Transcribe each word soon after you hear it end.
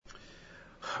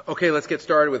Okay, let's get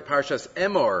started with Parshas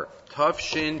Emor, Tav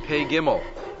Shin Pei Gimel,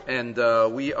 and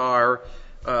we'll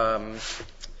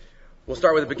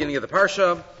start with the beginning of the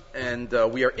parsha, and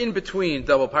we are in between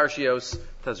double parshios,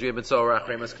 Tazriya ben Tzorach,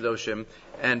 Remas Kedoshim,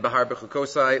 and Bahar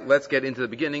Bechukosai. Let's get into the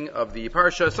beginning of the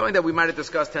parsha, something that we might have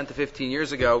discussed 10 to 15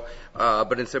 years ago,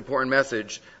 but it's an important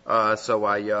message, so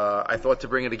I thought to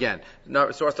bring it again.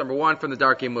 Source number one from the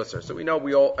Darkei Musar. So we know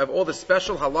we all have all the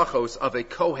special halachos of a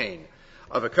Kohen,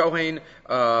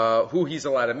 who he's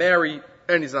allowed to marry,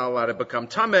 and he's not allowed to become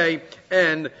tameh,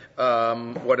 and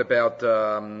what about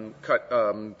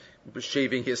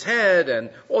shaving his head, and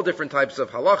all different types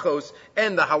of halachos,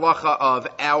 and the halacha of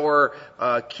our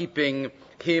keeping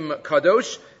him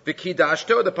kadosh,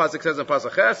 v'kidashto, the pasuk says in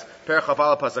pasuk ches, per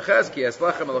chavala pasuk ches, ki es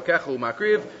lechem elokechu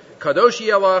makriv, kadosh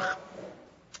yelach,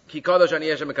 so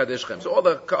all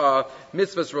the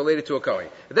mitzvahs related to a Kohen.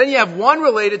 And then you have one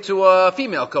related to a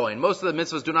female Kohen. Most of the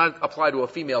mitzvahs do not apply to a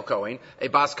female Kohen, a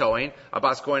Bas Kohen. A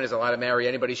Bas Kohen is allowed to marry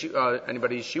anybody she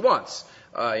wants,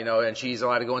 and she's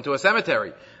allowed to go into a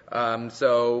cemetery.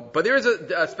 But there is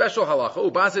a special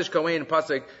halacha. Ubasish Kohen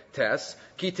pasuk tes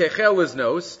ki techel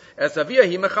liznos es avia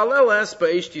hi mechaleles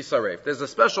ba'esh tisaref. There's a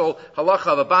special halacha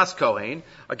of a Bas Kohen.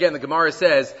 Again, the Gemara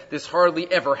says this hardly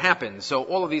ever happens. So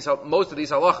most of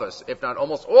these halachas, if not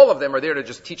almost all of them, are there to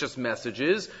just teach us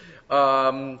messages.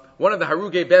 One of the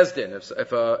Haruge Bezdin,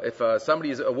 if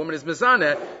a woman is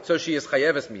mizaneh, so she is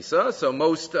chayeves misa. So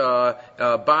most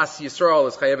Bas Yisrael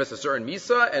is chayeves a certain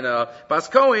misa, and Bas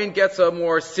Kohen gets a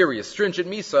more serious, stringent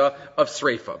misa of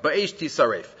sreifa, ba'esh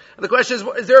tisaref. And the question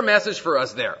is there a message for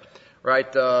us there? Right?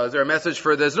 Is there a message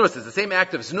for the znus? It's the same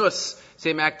act of znus,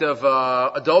 same act of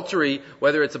adultery,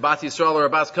 whether it's a Bas Yisrael or a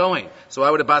Bas Kohen. So why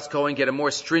would a Bas Kohen get a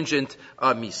more stringent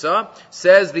misa?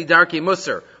 Says the Darkei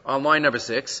Musar on line number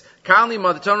 6. Kalni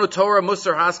Madatonu Torah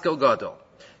Musar Haskel Gadol.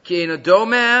 Ki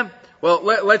Dome. Well,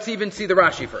 let's even see the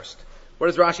Rashi first. What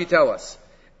does Rashi tell us?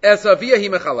 Es avia hi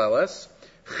mechaleles,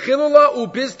 chilula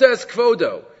ubizta es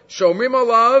kvodo, shomrim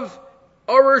alav,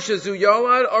 arur shezu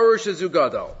yalad, arur shezu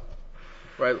gadol.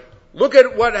 Right? Look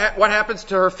at what happens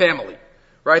to her family,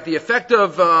 right? The effect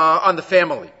of on the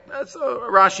family. That's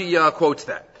Rashi quotes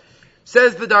that.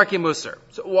 Says the Darkei Musar.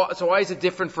 So why is it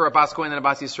different for a Bas Kohen than a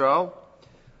Bas Yisrael?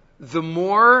 The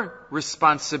more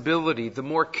responsibility, the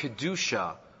more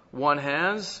kedusha one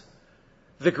has,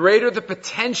 the greater the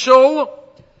potential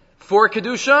for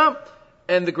kedusha,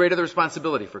 and the greater the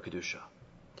responsibility for kedusha.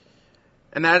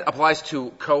 And that applies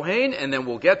to Kohen, and then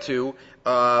we'll get to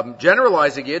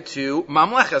generalizing it to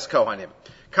Mamleches Kohanim.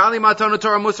 Kali matonu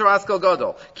Torah musar askel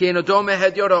gadol. Ki eno dome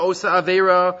het yoda osa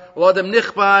avera l'adam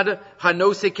nichbad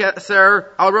hanose keser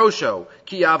al rosho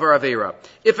ki avar avera.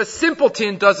 If a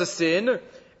simpleton does a sin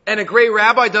and a great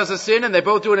rabbi does a sin, and they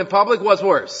both do it in public, what's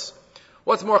worse?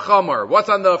 What's more chamor? What's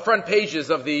on the front pages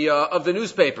of the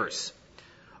newspapers?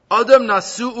 Adam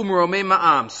nasu umrome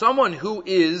ma'am. Someone who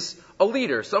is a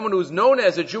leader, someone who's known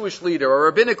as a Jewish leader or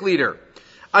a rabbinic leader.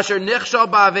 Asher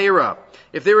nechshal ba'avera.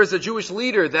 If there is a Jewish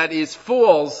leader that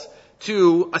falls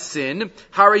to a sin,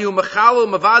 harayu machalu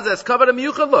mavazes kavod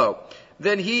miyuchad,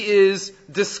 then he is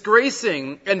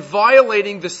disgracing and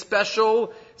violating the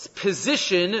special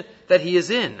position that he is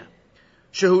in.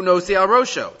 Shehu nosi al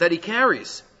rosho, that he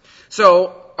carries.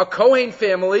 So, a Kohen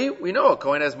family, we know a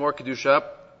Kohen has more kedusha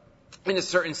in a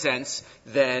certain sense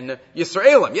than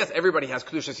Yisraelim. Yes, everybody has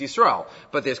Kedushas Yisrael,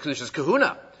 but there's Kedushas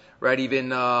Kahuna, right?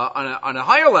 Even on a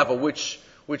higher level, which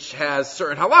has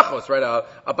certain halachos, right?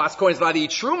 A Bas Kohen is allowed to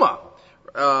eat truma,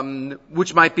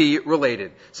 which might be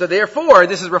related. So therefore,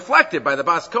 this is reflected by the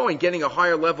Bas Kohen getting a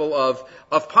higher level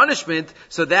of punishment.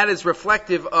 So that is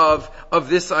reflective of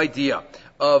this idea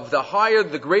of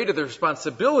the greater the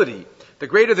responsibility, the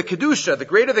greater the kedusha, the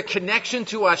greater the connection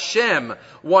to Hashem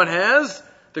one has,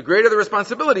 the greater the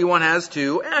responsibility one has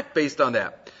to act based on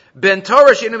that. Ben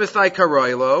Torah she'enu misnai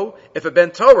karoilo, if a Ben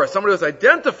Torah, someone who is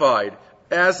identified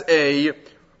as a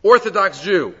Orthodox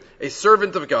Jew, a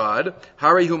servant of God,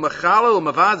 harihu machalel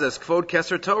mavazes kvod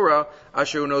keser Torah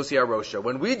asher unosi arosha.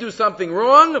 When we do something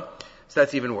wrong, so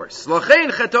that's even worse.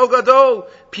 Lachein cheto gadol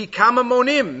pi kama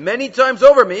monim, many times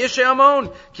over, me'ishe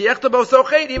amon, ki echta bo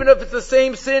sochet, even if it's the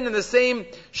same sin and the same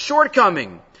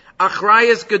shortcoming.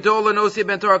 Achrayas gadol anosi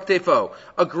ben Torah ktefo.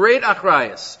 A great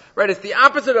achrayas. Right? It's the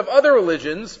opposite of other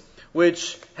religions,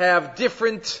 which have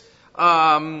different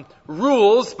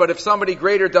rules, but if somebody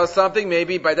greater does something,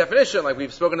 maybe by definition, like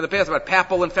we've spoken in the past about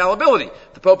papal infallibility.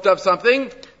 If the Pope does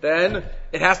something, then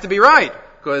it has to be right,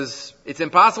 because it's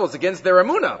impossible, it's against their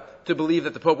emunah to believe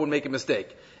that the Pope would make a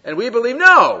mistake. And we believe,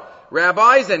 no,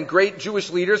 rabbis and great Jewish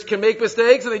leaders can make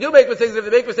mistakes, and they do make mistakes, and if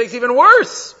they make mistakes, even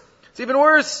worse. It's even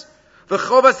worse.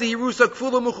 V'chovas hirusa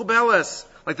kfula muchubeles.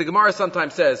 Like the Gemara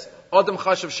sometimes says, Adam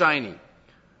Chashav Shiny.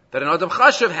 That an Adam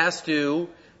Chashav has to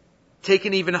take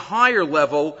an even higher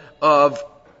level of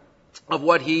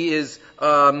what he is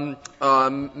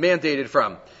mandated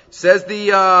from. Says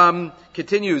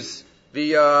continues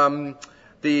the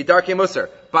Darkei Musar.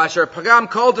 Bashar Pagam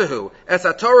Koldahu, Es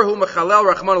HaTorahu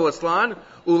Mechalel Rachmana Litzlan,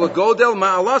 Ulagodel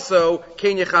Ma'alaso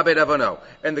Ken Yechabed Avono.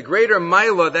 And the greater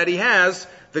Maila that he has,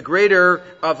 the greater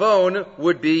Avon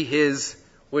would be his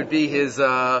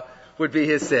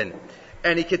sin.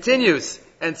 And he continues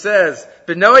and says,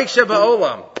 B'noek Sheva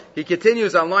Olam. He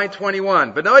continues on line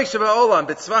 21. B'noek Sheva Olam,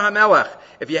 B'tzvah HaMelech.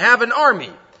 If you have an army,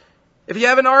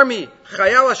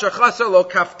 Chayal asher chaser lo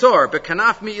kaftor,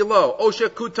 B'kanaf mi'ilo, Osha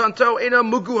kutanto ena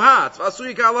muguhat,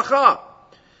 V'asui k'alacha.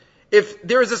 If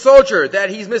there is a soldier that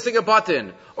he's missing a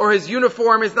button, or his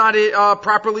uniform is not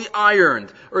properly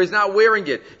ironed, or he's not wearing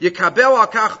it, Yekabel al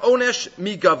kach onesh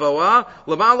migavoa,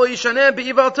 L'man lo yishaneh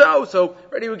be'ivalto. So,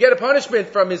 he would get a punishment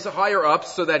from his higher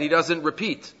ups so that he doesn't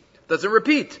repeat.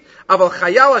 Aval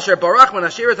chayal asher barach man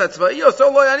ashirat hatzva'io, so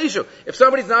lo yanishu. If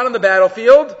somebody's not on the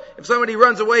battlefield, if somebody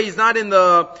runs away, he's not in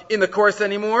the course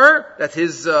anymore, that's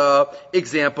his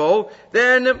example,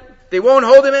 then they won't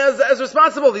hold him as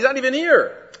responsible. He's not even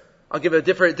here. I'll give a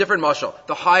different mashal.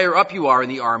 The higher up you are in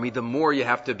the army, the more you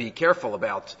have to be careful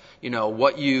about,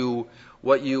 how you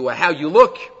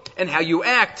look and how you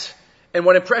act and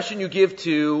what impression you give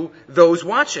to those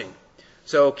watching.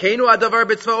 So, Keinu Adavar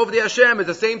B'tzva over the Hashem is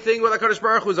the same thing with HaKadosh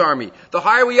Baruch Hu's army. The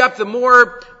higher we up, the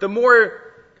more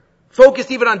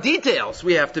focused even on details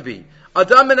we have to be.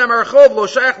 Adam min Amarchov lo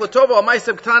shayach l'tovo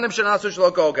amaisem ktanim shenasu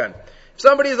shelo gogan. If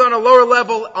somebody is on a lower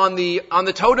level on the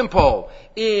totem pole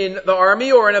in the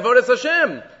army or in Avodas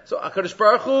Hashem, so HaKadosh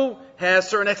Baruch Hu has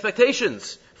certain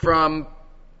expectations from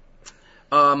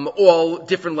all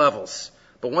different levels.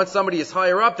 But once somebody is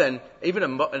higher up, then even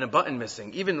a button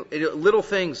missing, even little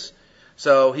things.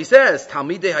 So he says,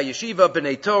 Talmidei HaYeshiva,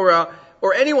 B'nai Torah,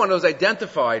 or anyone who's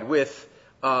identified with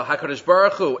HaKadosh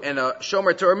Baruch Hu and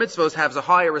Shomer Torah Mitzvos has a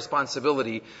higher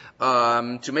responsibility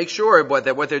to make sure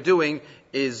that what they're doing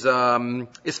is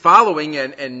following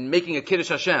and making a Kiddush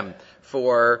Hashem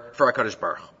for HaKadosh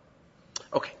Baruch Hu.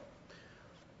 Okay.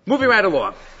 Moving right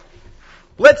along.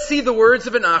 Let's see the words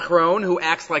of an Achron who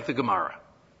acts like the Gemara.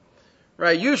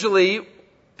 Right? Usually,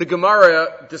 the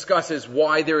Gemara discusses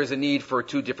why there is a need for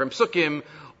two different psukim,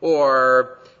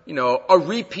 or, a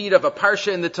repeat of a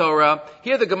parsha in the Torah.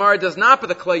 Here the Gemara does not, but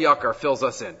the Klei Yakar fills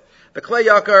us in. The Klei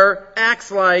Yakar acts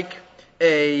like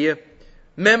a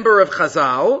member of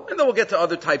Chazal, and then we'll get to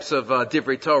other types of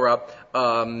Divrei Torah,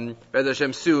 Be'ez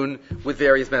Hashem soon, with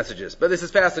various messages. But this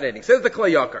is fascinating. Says the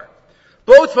Klei Yakar.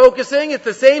 Both focusing, it's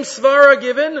the same svara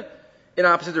given in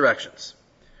opposite directions.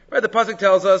 Right? The pasuk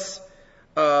tells us,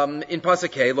 in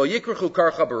Pasuk Hey, Lo Yikruchu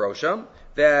Karcha Barosha,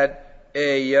 that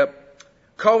a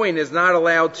Kohen is not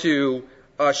allowed to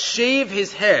shave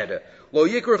his head. Lo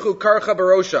Yikruchu Karcha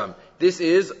Barosham. This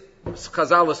is,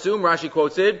 Chazal assume, Rashi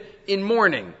quotes it, in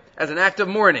mourning, as an act of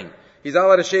mourning. He's not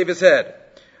allowed to shave his head.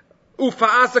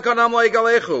 Ufa'asakanam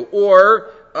la'igalechu,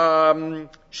 or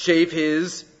shave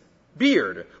his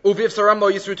beard. Uviv saram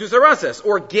lo yisru tu sarases,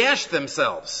 or gash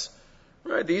themselves.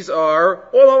 Right, these are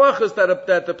all halachas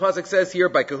that the pasuk says here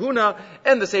by Kahuna,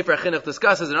 and the Sefer Chinuch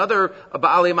discusses, and other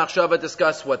Ba'alei Machshava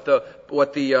discuss what the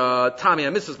Tami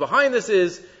HaMitzvahs behind this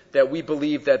is, that we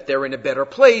believe that they're in a better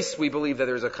place. We believe that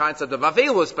there's a concept of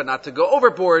avelus, but not to go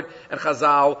overboard, and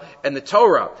Chazal and the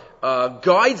Torah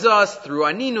guides us through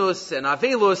aninus and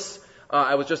avelus.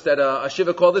 I was just at a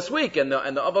shiva call this week, and the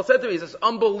Aval said to me, it's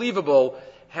unbelievable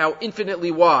how infinitely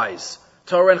wise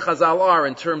Torah and Chazal are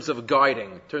in terms of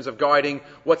guiding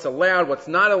what's allowed, what's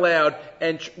not allowed,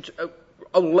 and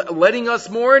letting us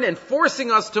mourn and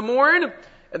forcing us to mourn,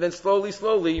 and then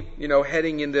slowly,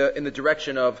 heading in the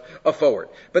direction of forward.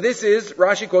 But this is,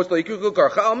 Rashi quotes,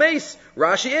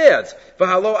 Rashi adds,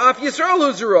 V'halo af Yisrael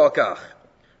huzuru al kach.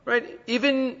 Right?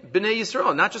 Even Bnei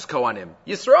Yisrael, not just Kohanim.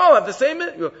 Yisrael have the same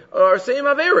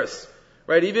Averis.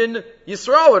 Right? Even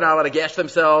Yisrael are not allowed to gash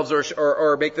themselves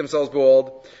or make themselves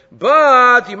bald.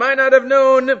 But you might not have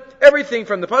known everything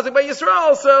from the pasuk by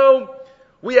Yisrael, so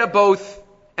we have both.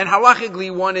 And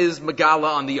halachically, one is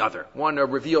Megala on the other. One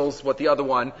reveals what the other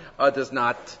one does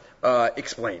not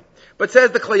explain. But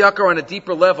says the Klei Yakar on a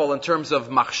deeper level in terms of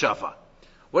machshava.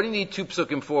 What do you need two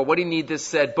psukim for? What do you need this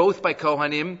said both by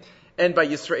Kohanim and by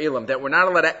Yisraelim? That we're not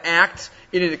allowed to act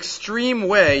in an extreme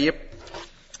way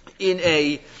in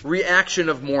a reaction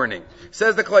of mourning.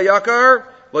 Says the Klei Yakar,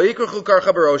 lo yikruchu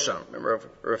karcha barosham. Remember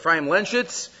Ephraim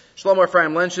Lenshitz, Shlomo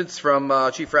Ephraim Lenshitz from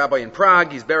Chief Rabbi in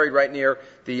Prague. He's buried right near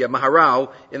the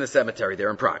Maharal in the cemetery there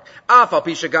in Prague. Af al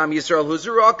pi shagam Yisrael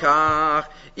huzuru kach.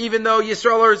 Even though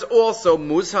Yisrael is also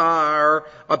muzhar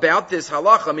about this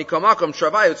halacha, mikomakom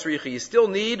travayu tzrichi, you still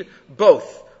need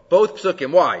both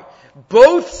psukim. Why?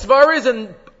 Both svaras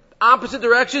in opposite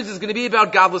directions is going to be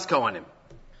about godless Kohanim.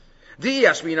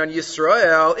 Yashmin on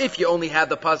Yisrael, if you only had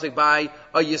the pasuk by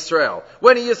a Yisrael.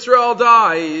 When a Yisrael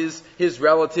dies, his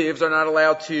relatives are not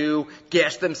allowed to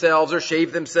gash themselves or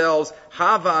shave themselves.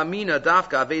 Hava amina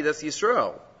dafka avedas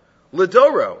Yisrael.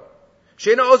 Ledoro.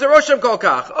 Sheina ozerosham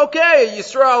kolkach. Okay,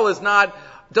 Yisrael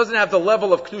doesn't have the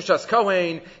level of Kedushas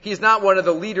Kohen. He's not one of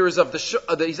the leaders of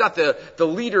he's not the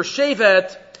leader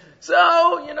Shevet.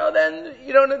 So, then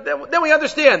we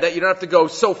understand that you don't have to go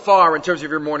so far in terms of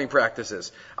your mourning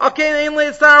practices. Don't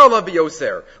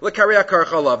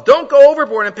go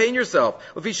overboard and pain yourself.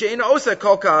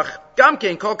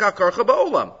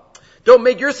 Don't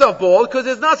make yourself bald, because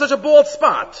there's not such a bald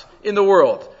spot in the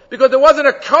world. Because there wasn't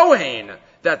a Kohen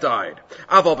that died.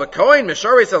 But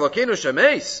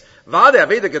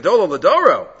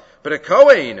a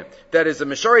Kohen that is a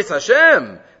Misharis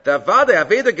Hashem, that Vade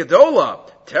Aveda Gedola,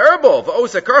 terrible.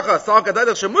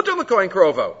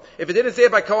 If it didn't say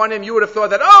it by Kohanim, you would have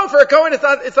thought that, for a Kohen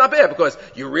it's not bad, because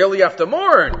you really have to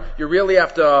mourn.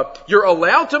 You're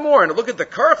allowed to mourn. Look at the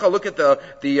Karcha, look at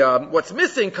the what's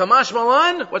missing, Kamash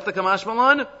Malan. What's the Kamash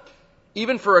Malan?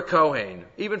 Even for a Kohen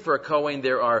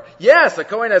there are, yes, a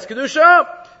Kohen has Kedusha,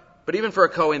 but even for a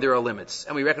Kohen there are limits.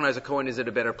 And we recognize a Kohen is at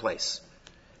a better place.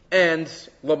 And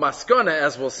lo maskana,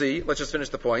 as we'll see, let's just finish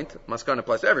the point. Maskana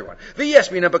applies to everyone.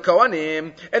 V'yeshmina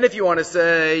b'kohanim, and if you want to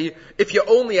say, if you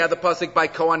only have the pasuk by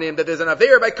kohanim, that there's an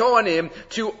aver by kohanim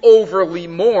to overly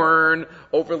mourn,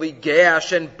 overly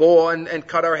gash and bow and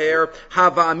cut our hair.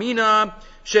 Hava amina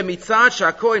shemitzat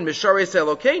shakoin mishares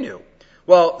Elokeinu.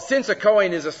 Well, since a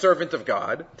Kohen is a servant of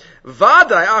God,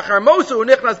 Vadai achar mosu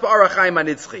nichnas ba'arachayim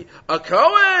anitzchi. A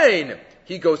Kohen,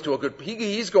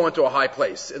 he's going to a high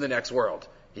place in the next world.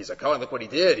 He's a Kohen, look what he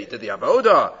did. He did the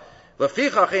avoda. So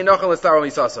you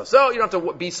don't have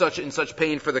to be in such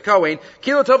pain for the Kohen.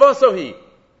 Because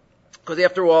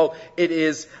after all, it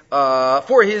is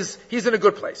he's in a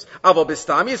good place. But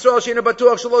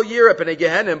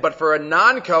for a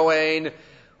non-Kohen,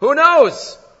 who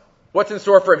knows what's in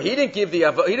store for him? He didn't do the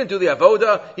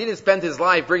avoda. He didn't spend his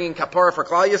life bringing kapara for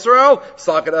Klal Yisrael.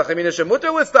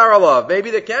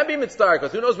 Maybe there can be mitzvah,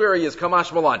 because who knows where he is?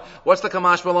 Kamash Malan. What's the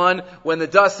Kamash Malan? When the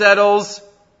dust settles,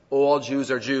 all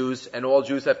Jews are Jews, and all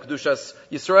Jews have Kedushas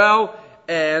Yisrael,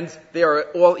 and they are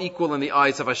all equal in the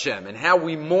eyes of Hashem. And how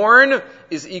we mourn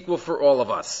is equal for all of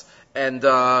us. And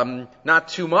not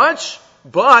too much,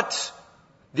 but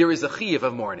there is a chiyuv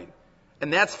of mourning.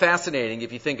 And that's fascinating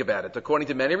if you think about it. According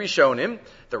to many Rishonim,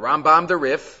 the Rambam, the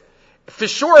Rif, for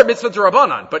sure a mitzvah to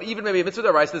Rabbanan, but even maybe a mitzvah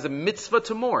to Rice, there's a mitzvah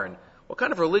to mourn. What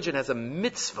kind of religion has a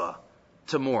mitzvah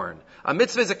to mourn? A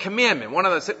mitzvah is a commandment, one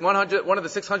of the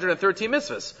 613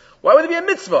 mitzvahs. Why would it be a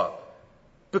mitzvah?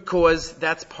 Because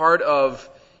that's part of,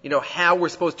 how we're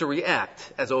supposed to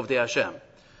react as Ovdei Hashem.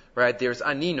 Right? There's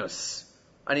aninus.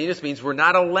 Aninus means we're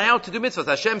not allowed to do mitzvahs.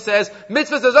 Hashem says,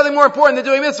 mitzvahs, there's nothing more important than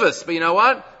doing mitzvahs. But you know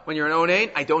what? When you're an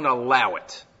onain, I don't allow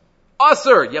it.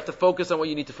 Asur, you have to focus on what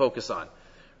you need to focus on.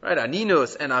 Right?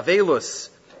 Aninus and avelus.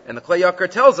 And the Klei Yakar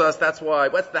tells us that's why,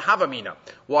 what's the havamina?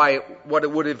 What we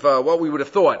would have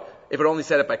thought if it only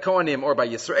said it by Kohanim or by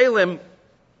Yisraelim.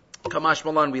 Kamash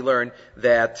Malan, we learn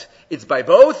that it's by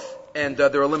both, and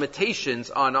there are limitations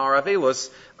on our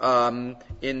avelus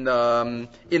in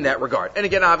that regard. And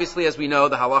again, obviously, as we know,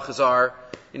 the halachas are,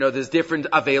 there's different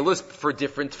avelus for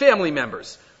different family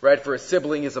members. Right? For a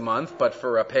sibling is a month, but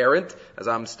for a parent, as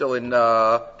I'm still in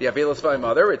the avelus of my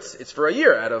mother, it's for a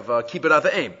year out of kibbud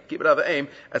avim. Kibbud avim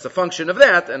as a function of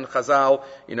that, and Chazal,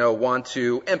 want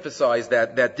to emphasize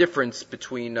that difference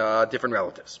between different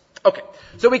relatives. Okay,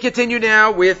 so we continue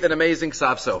now with an amazing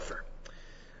Ksav Sofer.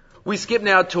 We skip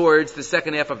now towards the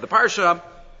second half of the Parsha,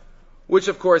 which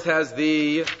of course has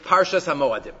the Parshas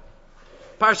HaMoadim.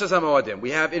 Parshas HaMoadim.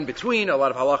 We have in between a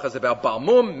lot of halachas about Baal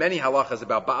Mum, many halachas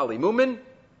about Ba'ali Mumin.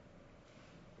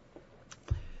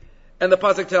 And the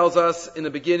pasuk tells us in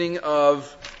the beginning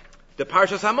of the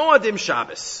Parshas HaMoadim,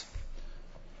 Shabbos.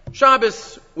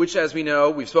 Shabbos, which as we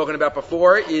know, we've spoken about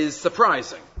before, is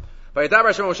surprising.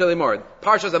 Parshas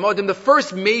HaMoadim, the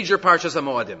first major Parshas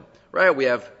HaMoadim. Right? We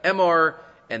have Emor,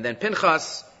 and then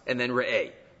Pinchas, and then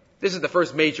Re'eh. This is the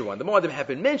first major one. The Moadim have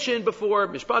been mentioned before,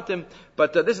 Mishpatim,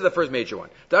 but this is the first major one.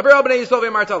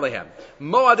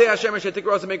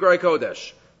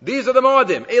 These are the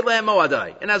Moadim. Eileh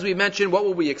Moadai. And as we mentioned, what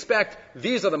will we expect?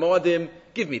 These are the Moadim.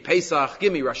 Give me Pesach.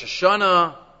 Give me Rosh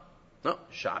Hashanah. No,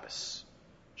 Shabbos.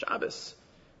 Shabbos.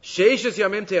 Sheishes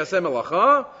Yamim Te'aseh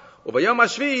Melacha. Uvayom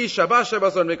HaShvi Shabbat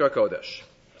Shabbason Mikra Kodesh.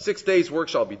 6 days work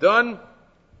shall be done.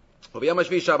 Uvayom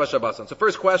HaShvi Shabbat Shabbason. So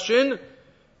first question,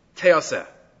 Te'aseh.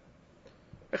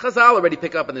 Chazal already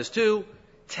pick up on this too.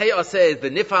 Te'aseh is the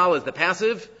nifal, is the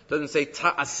passive. Doesn't say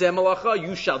Ta'aseh Melacha,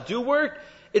 you shall do work.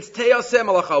 It's Te'aseh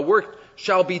Melacha, work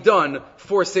shall be done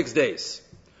for 6 days.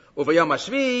 Uvayom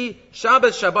HaShvi,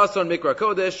 Shabbos Shabbason Mikra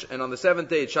Kodesh, and on the 7th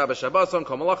day, it's Shabbos Shabbason,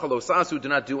 Kol Melacha Lo Sasu, do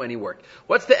not do any work.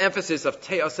 What's the emphasis of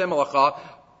Te'aseh Melacha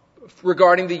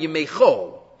regarding the Yemei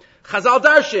Chol? Chazal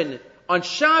Darshan, on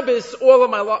Shabbos, all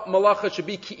of Malacha should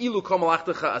be Ki'ilu Kol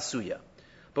Melachtecha Asuya.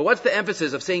 But what's the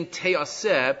emphasis of saying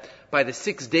Te'aseh by the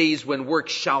 6 days when work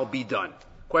shall be done?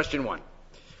 Question 1.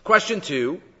 Question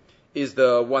 2 is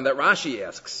the one that Rashi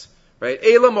asks. Right?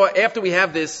 After we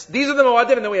have this, these are the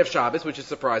Moadim, and then we have Shabbos, which is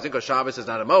surprising because Shabbos is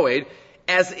not a Moed,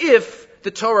 as if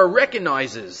the Torah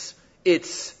recognizes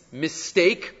its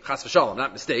mistake, chas v'shalom,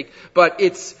 not mistake, but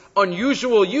its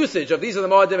unusual usage of these are the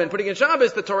Moadim and putting in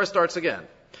Shabbos, the Torah starts again.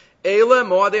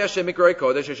 Almost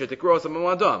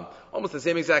the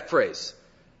same exact phrase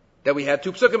that we had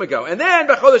 2 psukim ago. And then,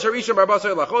 b'chodesh harishon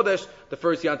b'arbasar l'chodesh, the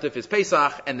first yantif is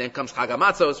Pesach, and then comes Chag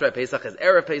HaMatzos, right? Pesach is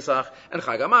Erev Pesach, and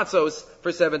Chag HaMatzos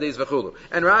for 7 days v'chulu.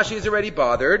 And Rashi is already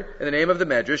bothered, in the name of the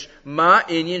Medrash, Ma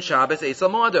inyan Shabbos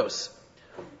Eisel Moados.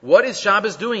 What is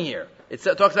Shabbos doing here? It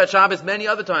talks about Shabbos many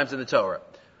other times in the Torah.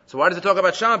 So why does it talk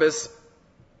about Shabbos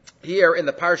here in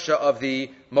the parsha of the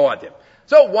Moadim?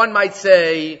 So one might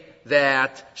say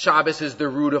that Shabbos is the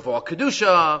root of all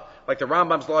Kedusha, like the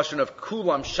Rambam's lashon of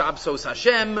Kulam Shabsos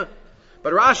Hashem.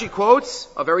 But Rashi quotes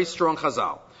a very strong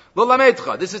Chazal. Lo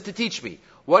lamedcha, this is to teach me.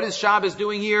 What is Shabbos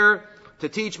doing here? To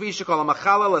teach me, Shekol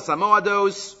HaMachala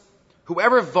L'Samoados,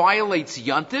 whoever violates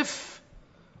Yantif,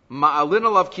 Ma'alin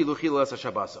Alav Kilu Chilas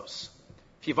HaShabbasos.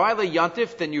 If you violate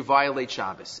Yantif, then you violate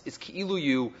Shabbos. It's Ki'ilu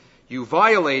you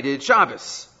violated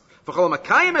Shabbos.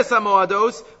 And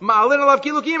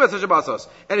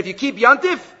if you keep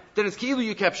Yantif, then it's Ki'ilu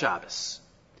you kept Shabbos.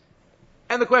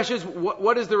 And the question is,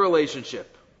 what is the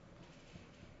relationship?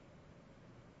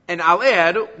 And I'll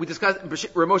add, we discussed,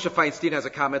 Ramosha Feinstein has a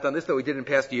comment on this that we did in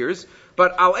past years,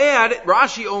 but I'll add,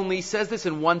 Rashi only says this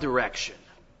in one direction.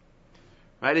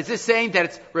 Right? Is this saying that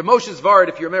it's Ramosha's Vard,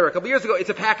 if you remember, a couple years ago, it's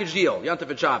a package deal, Yantif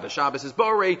and Shabbos. Shabbos is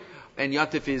Borei, and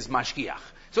Yantif is Mashkiach.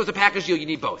 So it's a package deal, you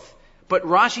need both. But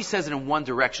Rashi says it in one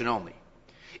direction only.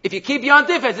 If you keep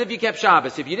Yantif, as if you kept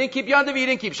Shabbos. If you didn't keep Yantif, you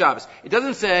didn't keep Shabbos. It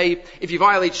doesn't say, if you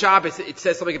violate Shabbos, it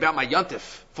says something about my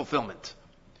Yantif fulfillment.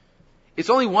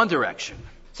 It's only one direction.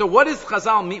 So what does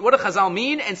Chazal mean? What does Chazal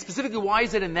mean? And specifically, why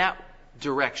is it in that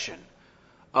direction?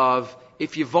 Of,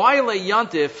 if you violate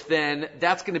Yantif, then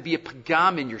that's going to be a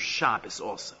pagam in your Shabbos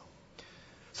also.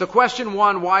 So question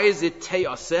 1, why is it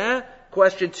Te'aseh?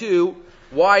 Question 2,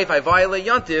 why if I violate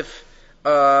Yantif,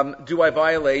 do I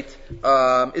violate,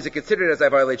 is it considered as I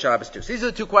violate Shabbos too? So these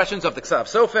are the 2 questions of the Ksav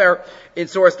Sofer in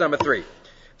source number 3.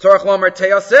 Tzorach lomer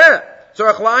te'aseh,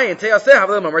 tzorach layin te'aseh,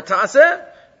 havlim lomer ta'aseh,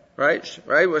 right,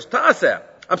 was ta'aseh.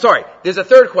 I'm sorry, there's a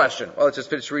third question. Well, let's just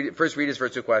first read his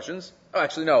first 2 questions. Oh,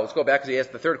 actually no, let's go back because he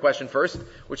asked the third question first,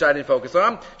 which I didn't focus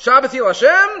on. Shabbos il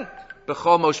Hashem,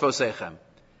 b'chol moshvosechem.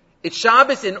 It's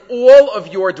Shabbos in all of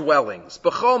your dwellings,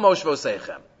 b'chol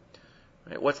moshvosechem.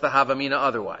 Right, what's the Havamina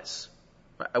otherwise?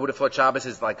 I would have thought Shabbos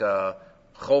is like a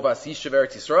Chovas Yishuv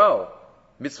Eretz Yisrael,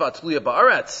 Mitzvah Tluya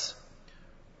Ba'aretz.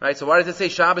 Right? So why does it say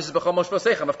Shabbos is B'chol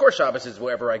Moshvosechem? Of course Shabbos is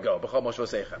wherever I go, B'chol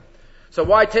Moshvosechem. So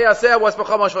why Te'aseh, what's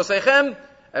B'chol Moshvosechem?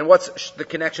 And what's the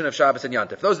connection of Shabbos and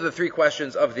Yantif? Those are the 3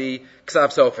 questions of the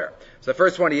Ksav Sofer. So the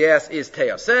first one he asks is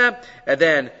Te'aseh, and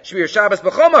then Shmir Shabbos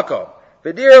B'chol Makom.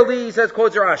 V'dir li, he says,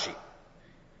 quotes Rashi.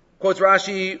 Quotes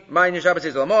Rashi, Ma'in Shabbos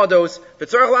is Moados,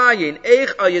 V'tzorach la'ayin,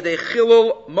 Eich al yedei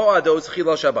chilul Moados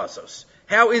chilal Shabbosos.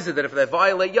 How is it that if I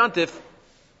violate Yantif,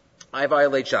 I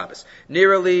violate Shabbos?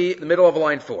 Nearly the middle of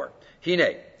line 4.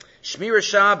 Hine, Shmir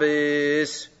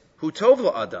Shabbos, hu tov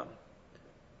la'adam.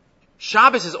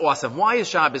 Shabbos is awesome. Why is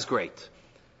Shabbos great?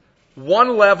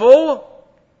 One level,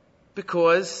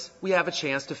 because we have a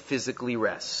chance to physically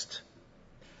rest.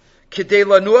 We're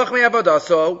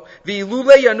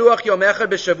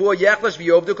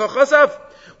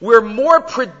more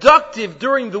productive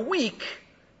during the week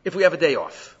if we have a day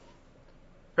off.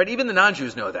 Right? Even the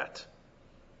non-Jews know that.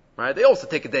 Right? They also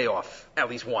take a day off, at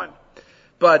least one.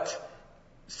 But,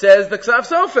 says the Ksav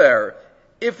Sofer,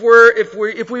 if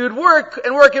we would work,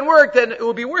 then it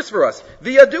would be worse for us.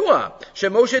 V'yadua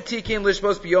shemoshe tikin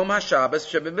lishmos b'yom haShabbos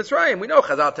shebim Mitzrayim. We know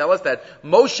Chazal tell us that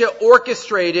Moshe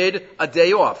orchestrated a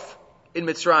day off in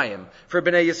Mitzrayim for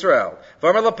Bnei Yisrael.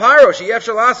 V'amar laparo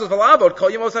sheyefshar lasos v'labod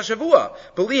kol yemos hashavua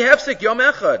b'li hefsek yom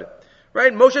echad.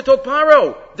 Right? Moshe told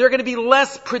Paro they're going to be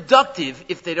less productive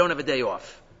if they don't have a day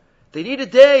off. They need a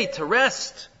day to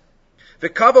rest.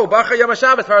 V'kavo b'achar yom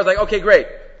haShabbos. Paro's like, okay, great.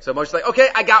 So Moshe's like, okay,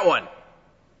 I got one.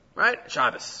 Right?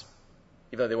 Shabbos.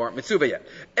 Even though they weren't mitzvah yet.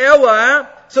 Ella,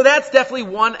 so that's definitely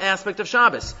one aspect of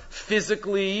Shabbos.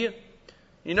 Physically,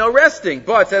 resting.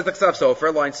 But, says the Ksav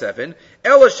Sofer, line 7,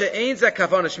 Ella she'ein zeh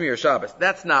kavana shmir Shabbos.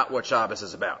 That's not what Shabbos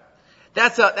is about.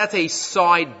 That's a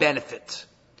side benefit.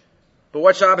 But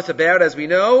what Shabbos is about, as we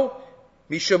know,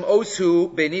 Mishum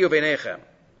osu beini u'beinechem.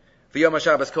 V'yom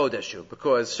HaShabbos kodeshu.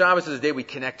 Because Shabbos is the day we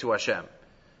connect to Hashem.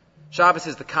 Shabbos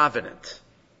is the covenant.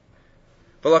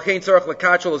 That's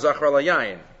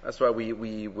why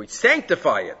we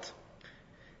sanctify it.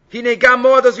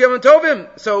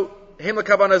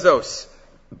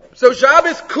 So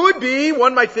Shabbos could be,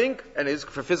 one might think, and is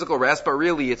for physical rest, but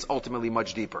really it's ultimately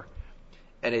much deeper.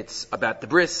 And it's about the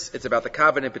bris, it's about the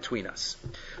covenant between us.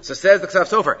 So says the Ksav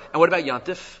Sofer. And what about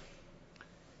Yontif?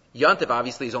 Yontif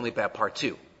obviously is only about part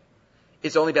 2.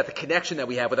 It's only about the connection that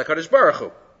we have with HaKadosh Baruch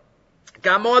Hu.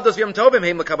 But now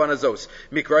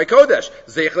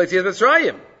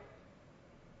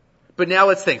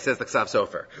let's think, says the Ksav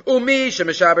Sofer.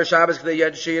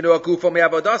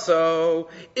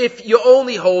 If you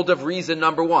only hold of reason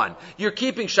number 1, you're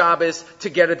keeping Shabbos to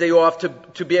get a day off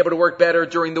to be able to work better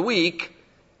during the week,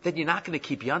 then you're not going to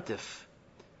keep Yontif.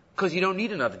 Because you don't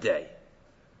need another day.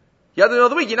 You have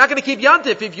another week. You're not going to keep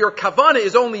Yontif if your Kavana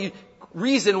is only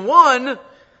reason 1,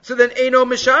 so then Eino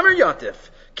Mishamer Yontif.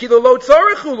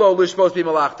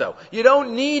 You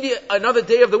don't need another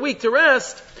day of the week to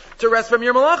rest from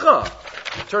your malacha.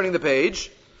 Turning the page.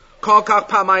 You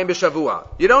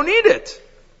don't need it.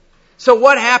 So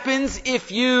what happens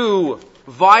if you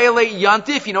violate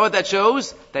Yontif? You know what that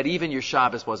shows? That even your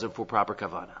Shabbos wasn't for proper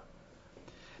kavana.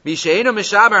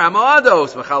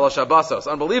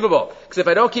 Unbelievable. Because if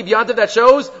I don't keep Yontif, that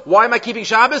shows, why am I keeping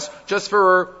Shabbos? Just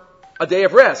for a day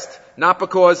of rest. Not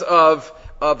because of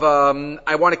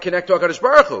I want to connect to HaKadosh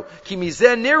Baruch Hu. Ki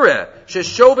mizeh nireh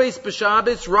sheshoves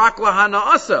b'Shabbos rak lahana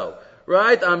aso.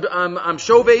 Right? I'm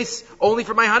shoves only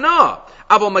for my hana.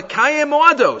 Avo makayim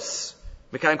moados.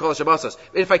 Makayim kol Shabbosos.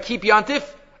 If I keep Yontif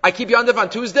on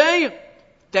Tuesday,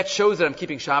 that shows that I'm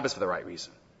keeping Shabbos for the right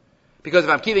reason. Because if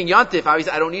I'm keeping Yontif,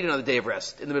 obviously I don't need another day of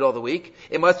rest in the middle of the week.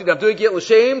 It must be that I'm doing it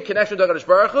l'shem, connection to HaKadosh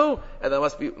Baruch Hu, and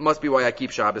that must be why I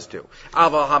keep Shabbos too.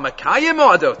 Avo hamakayim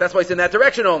moados. That's why it's in that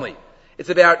direction only. It's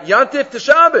about Yontif to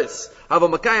Shabbos.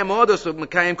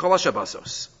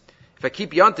 If I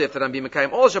keep Yontif, then I'm being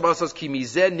Mekayim all Shabbosos, ki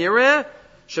mizeh nireh,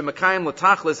 shemekayim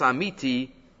l'tachlis amiti,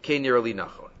 ke nireh li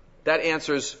nachon. That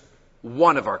answers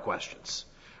one of our questions.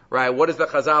 Right? What is the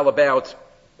Chazal about?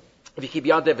 If you keep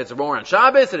Yontif, it's more on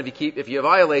Shabbos, and if you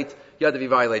violate Yontif, you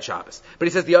violate Shabbos. But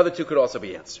he says the other two could also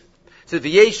be answered. He says,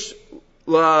 v'yesh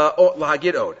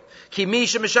lahagid od. If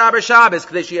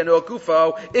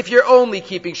you're only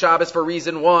keeping Shabbos for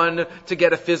reason 1 to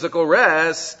get a physical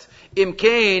rest, then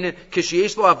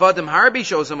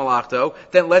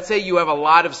let's say you have a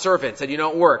lot of servants and you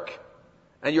don't work.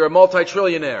 And you're a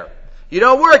multi-trillionaire. You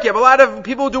don't work, you have a lot of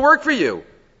people who do work for you.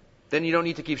 Then you don't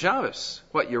need to keep Shabbos.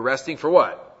 What, you're resting for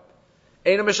what?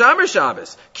 Eino Meshamer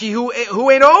Shabbos. Ki hu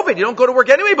ain't ovid. You don't go to work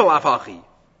anyway, Balaf Hachi.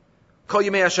 Kol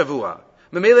Yemei HaShavua.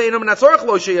 You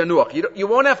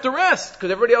won't have to rest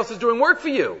because everybody else is doing work for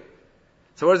you.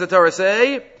 So what does the Torah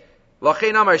say?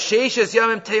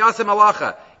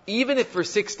 Even if for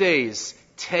 6 days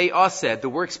the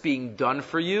work's being done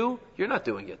for you, you're not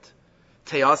doing it.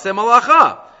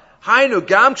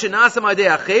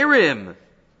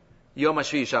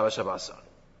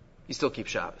 You still keep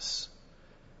Shabbos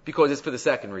because it's for the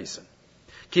second reason.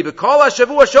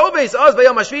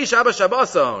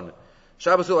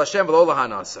 Shabbos ul Hashem v'lo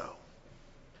lahanaso.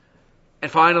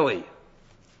 And finally,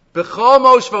 b'chol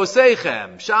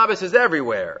moshvoseichem. Shabbos is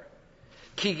everywhere.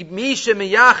 Ki mi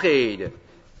shemiyachid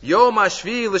yom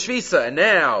hashvi l'shvisa. And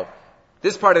now,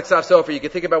 this part of Ksav Sofer, you can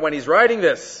think about when he's writing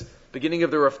this,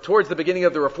 towards the beginning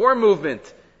of the Reform movement,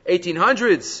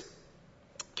 1800s.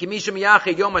 Ki mi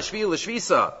shemiyachid yom hashvi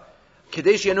l'shvisa.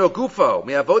 Kadesh yanu gufo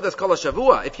me'avodas kol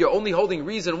hashavua. If you're only holding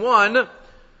reason 1,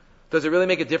 does it really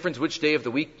make a difference which day of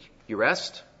the week you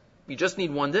rest? You just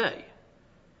need one day.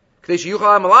 What if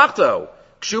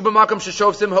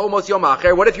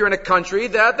you're in a country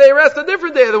that they rest a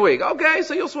different day of the week? Okay,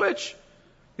 so you'll switch.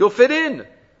 You'll fit in.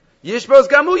 Everybody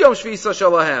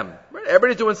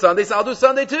Everybody's doing Sunday, so I'll do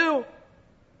Sunday too.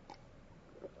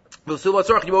 You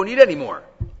won't need any more.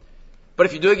 But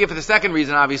if you're doing it for the second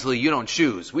reason, obviously you don't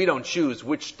choose. We don't choose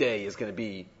which day is going to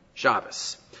be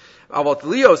Shabbos. Avot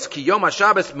lios ki yom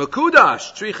HaShabbos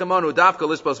mekudash trichamonu davka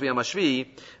lispos b'yom hashvi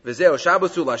v'zeo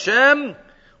Shabbosu l'Hashem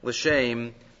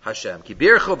l'shem Hashem ki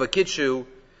bircho v'kitshu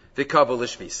v'kavu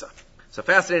l'shvisa. So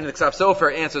fascinating. The Ksav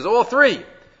Sofer answers all three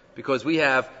because we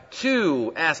have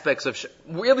two aspects of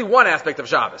really one aspect of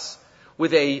Shabbos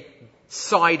with a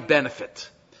side benefit.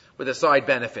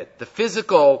 The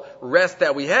physical rest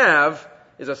that we have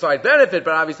is a side benefit,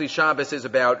 but obviously Shabbos is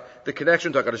about the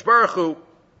connection to HaKadosh Baruch Hu,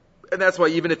 and that's why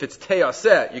even if it's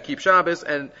Te'aseh, you keep Shabbos,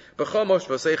 and B'chol Moshe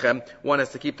V'Seichem, one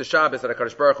has to keep the Shabbos that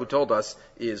HaKadosh Baruch Hu told us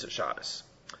is Shabbos.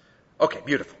 Okay,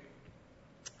 beautiful.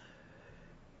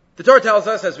 The Torah tells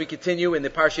us, as we continue in the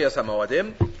Parshias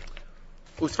HaMoadim,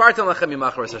 Usfartan Lachem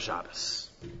Yimachras HaShabbos.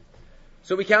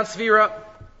 So we count Sfira.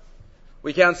 Right?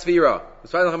 We count from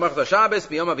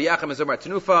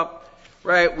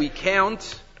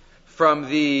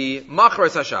the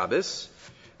Machras HaShabbos,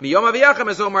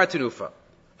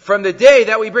 from the day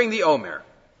that we bring the Omer.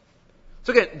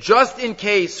 So again, just in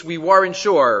case we weren't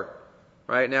sure,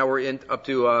 right, now we're up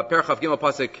to Perchav Gimel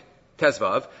Pasuk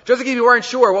Tezvav, just in case we weren't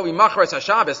sure what we Machras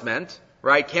HaShabbos meant,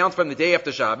 right, count from the day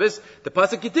after Shabbos, the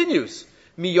Pasuk continues.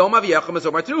 From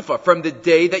the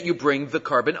day that you bring the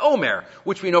carbon Omer,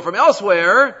 which we know from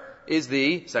elsewhere is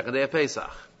the second day of Pesach.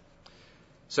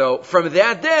 So from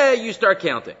that day you start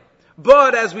counting.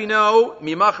 But as we know,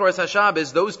 Mimachras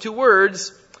HaShabbos, those two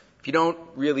words, if you don't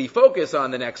really focus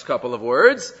on the next couple of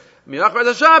words,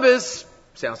 Mimachras HaShabbos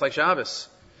sounds like Shabbos.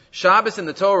 Shabbos in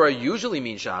the Torah usually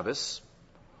means Shabbos.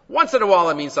 Once in a while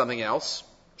it means something else.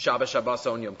 Shabbos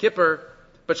Shabboson Yom Kippur,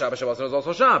 but Shabbos Shabboson is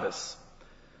also Shabbos.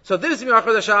 So this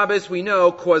Mimachras HaShabbos, we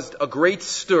know, caused a great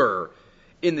stir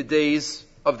in the days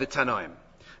of the Tanaim.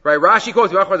 Right? Rashi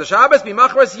quotes Mimachras HaShabbos,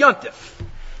 Mimachras Yontif.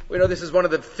 We know this is one of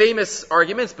the famous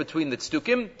arguments between the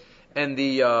Tzdukim and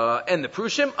the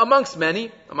Prushim, amongst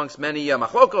many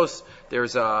machlokos.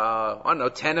 There's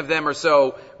 10 of them or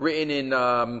so written in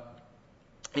Chazal,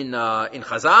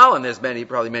 and there's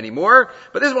probably many more,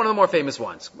 but this is one of the more famous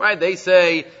ones, right? They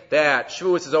say that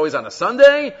Shavuos is always on a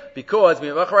Sunday because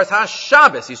Mimachras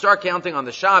HaShabbos, you start counting on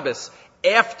the Shabbos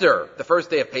after the first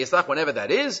day of Pesach, whenever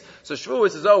that is. So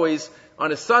Shavuos is always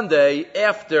on a Sunday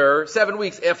after 7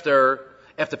 weeks after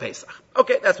Pesach.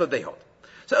 Okay, that's what they hold.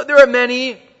 So there are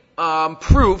many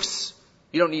proofs.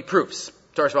 You don't need proofs.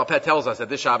 Torah Sheba'al Peh tells us that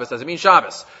this Shabbos doesn't mean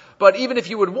Shabbos. But even if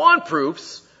you would want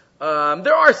proofs,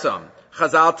 there are some.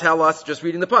 Chazal tell us, just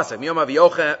reading the pasuk, Miyom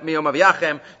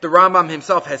Aviyachem, the Rambam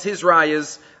himself has his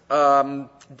rayas,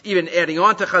 even adding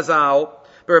on to Chazal.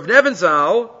 But Rav Nevin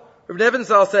Zal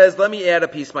says, let me add a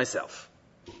piece myself.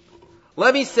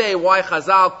 Let me say why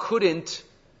Chazal couldn't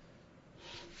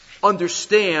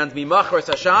understand Mimachras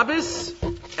HaShabbos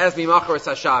as Mimachras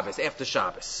HaShabbos, after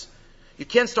Shabbos. You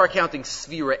can't start counting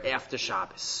Sfira after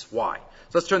Shabbos. Why?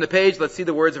 So let's turn the page, let's see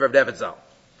the words of Rav Nevin Zal.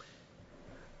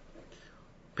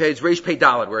 Page Reish Pei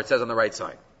Daled, where it says on the right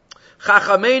side.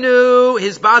 Chachamenu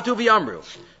hisbatu v'yamru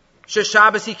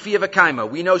sheShabbos hi kfiya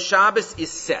v'kaima. We know Shabbos is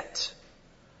set.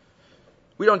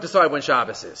 We don't decide when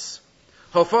Shabbos is.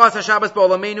 Hofas haShabbos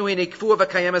ba'olamenu hi nekfuah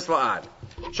v'kayemes la'ad.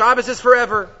 Shabbos is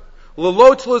forever.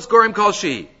 L'lo tlus gorim kol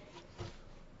shi.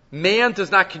 Man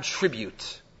does not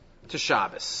contribute to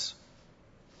Shabbos.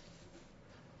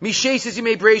 Mishesis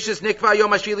yimei breishis nikva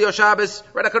yom hashvili o Shabbos.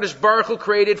 Right, HaKadosh Baruch Hu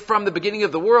created from the beginning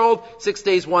of the world 6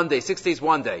 days, 1 day, 6 days,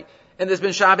 1 day. And there's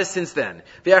been Shabbos since then.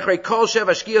 V'achrei kol shev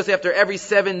ashkiyos, after every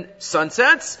 7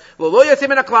 sunsets. L'lo yatzim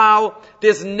min haklal.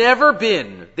 There's never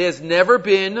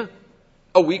been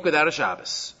a week without a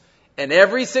Shabbos. And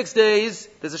every 6 days,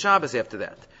 there's a Shabbos after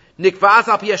that. Nikvas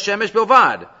al pi hashemesh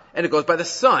bilvad. And it goes by the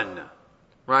sun.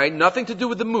 Right? Nothing to do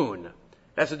with the moon. It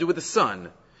has to do with the sun.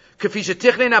 Up until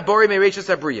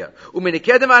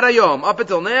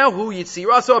now, who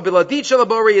Yitziraso Biladit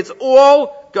Shalabori, it's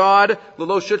all God,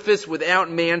 Lolo Shutfis, without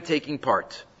man taking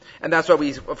part. And that's why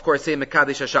we, of course, say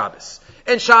Mekadesh HaShabbos.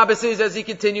 And Shabbos is, as he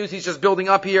continues, he's just building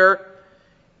up here,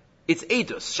 it's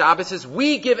Eidos. Shabbos is,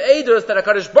 we give Eidos that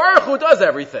HaKadosh Baruch Hu does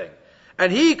everything.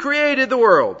 And he created the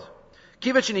world.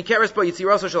 Kivat Shenikeres Ba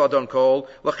Yitziraso Shel Adon Kol,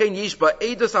 Lachein Yishba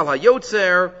Eidos Al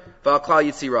HaYotzer, V'al Klal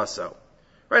Yitziraso.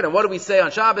 Right, and what do we say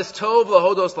on Shabbos? Tov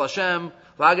lahodos l'Hashem,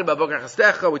 lagid b'avoker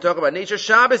chastecha. We talk about nature.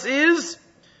 Shabbos is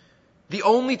the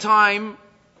only time,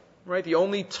 right, the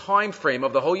only time frame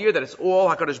of the whole year that it's all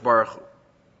HaKadosh Baruch Hu.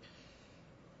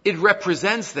 It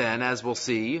represents then, as we'll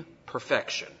see,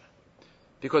 perfection.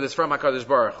 Because it's from HaKadosh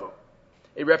Baruch Hu.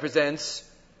 It represents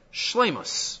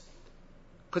shleimus,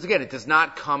 Because again, it does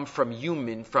not come from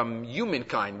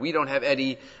humankind. We don't have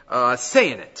any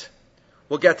say in it.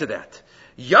 We'll get to that.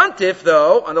 Yantif,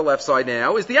 though, on the left side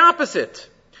now, is the opposite.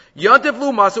 Yantif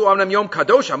lu masu amnam yom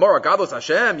kadosh amor agados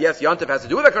Hashem. Yes, Yantif has to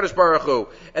do with HaKadosh Baruch Hu.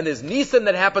 And there's Nisan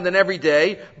that happened in every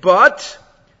day, but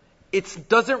it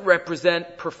doesn't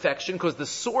represent perfection because the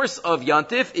source of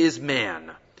Yantif is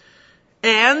man.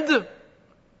 And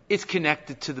it's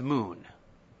connected to the moon.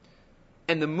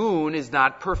 And the moon is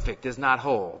not perfect, is not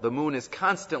whole. The moon is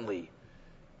constantly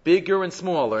bigger and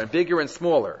smaller and bigger and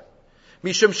smaller.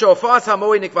 Mishum shofas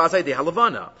hamoed nikvasai de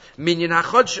halavana. Minyan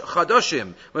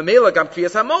hachadoshim. Mamela gam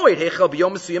kviyas hamoed hechel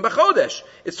biyom mesuyim b'chodesh.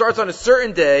 It starts on a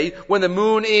certain day when the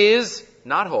moon is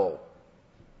not whole.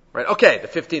 Right? Okay, the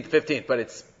 15th, but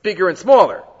it's bigger and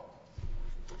smaller.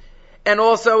 And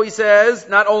also, he says,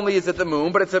 not only is it the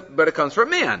moon, but it comes from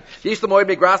man.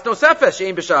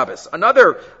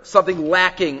 Another something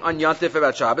lacking on Yontif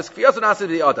about Shabbos.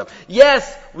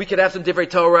 Yes, we could have some different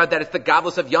Torah that it's the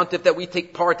godless of Yontif that we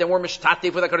take part and we're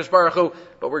mishtatif with HaKadosh Baruch Hu,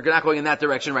 but we're not going in that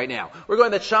direction right now. We're going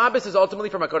that Shabbos is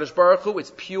ultimately from HaKadosh Baruch Hu.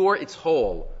 It's pure, it's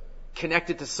whole,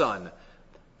 connected to sun.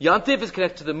 Yantif is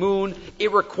connected to the moon.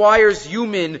 It requires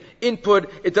human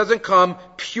input. It doesn't come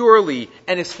purely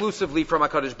and exclusively from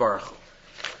HaKadosh Baruch Hu.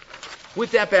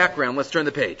 With that background, let's turn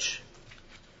the page.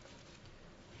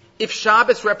 If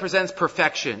Shabbos represents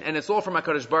perfection, and it's all from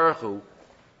HaKadosh Baruch Hu,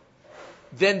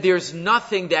 then there's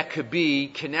nothing that could be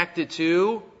connected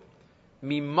to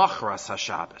Mimachras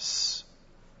HaShabbos.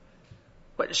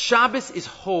 But Shabbos is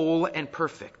whole and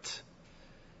perfect.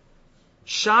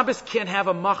 Shabbos can't have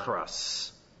a machras.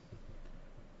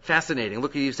 Fascinating.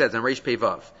 Look what he says on Reish Pei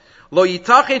Vav. Lo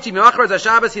yitachen ti mimachras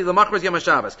haShabbos hi lemachras yom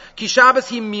haShabbos. Ki Shabbos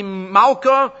hi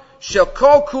mimalka shel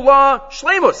kol kula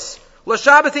shleimus. La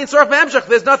Shabbos ain't sorach hemshech.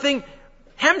 There's nothing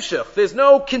hemshech. There's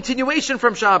no continuation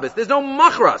from Shabbos. There's no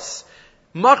machras.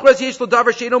 Machras yesh lo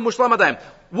davar sheino mushlam adayim.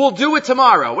 We'll do it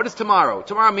tomorrow. What is tomorrow?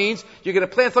 Tomorrow means you're going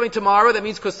to plan something tomorrow. That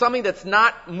means because something that's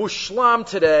not mushlam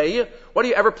today. What do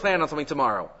you ever plan on something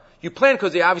tomorrow? You plan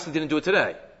because you obviously didn't do it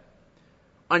today.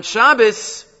 On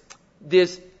Shabbos,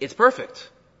 it's perfect.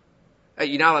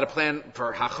 You're not allowed to plan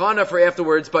for hachana for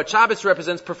afterwards, but Shabbos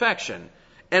represents perfection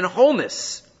and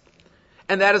wholeness.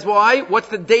 And that is why, what's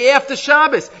the day after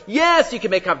Shabbos? Yes, you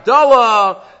can make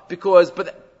Havdalah,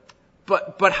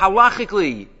 but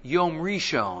halachically, Yom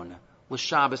Rishon was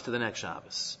Shabbos to the next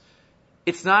Shabbos.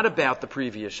 It's not about the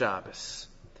previous Shabbos.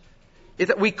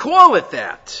 We call it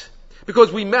that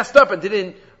because we messed up and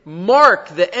didn't mark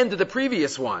the end of the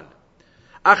previous one.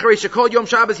 Acharei shekol Yom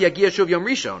Shabbos yagia shuv Yom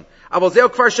Rishon. Aval zeu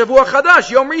kvar shavua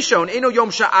chadash Yom Rishon. Eino Yom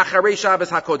Acharei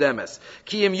Shabbos hakodemes.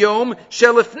 Ki im Yom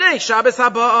shelifnei Shabbos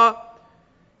haba.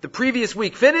 The previous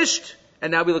week finished,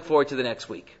 and now we look forward to the next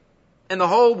week. And the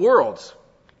whole world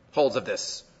holds of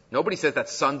this. Nobody says that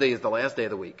Sunday is the last day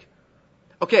of the week.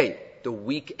 Okay, the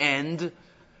weekend,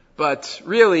 but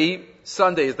really,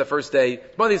 Sunday is the first day.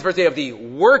 Monday is the first day of the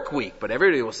work week, but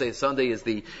everybody will say Sunday is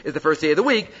the first day of the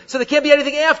week. So there can't be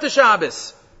anything after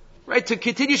Shabbos, right? To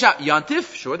continue Shabbos.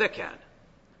 Yantif, sure there can.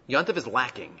 Yantif is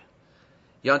lacking.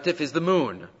 Yantif is the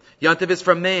moon. Yantif is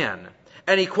from man.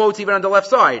 And he quotes even on the left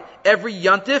side, every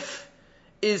Yantif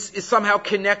is somehow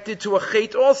connected to a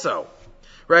Chet also.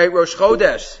 Right? Rosh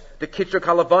Chodesh, the Kitra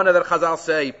Kalavana that Chazal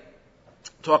say,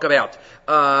 talk about.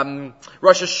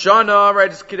 Rosh Hashanah,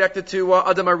 right, is connected to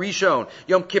Adam HaRishon.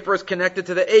 Yom Kippur is connected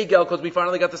to the Egel, because we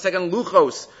finally got the second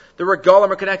Luchos. The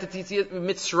Regalim are connected to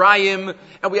Mitzrayim,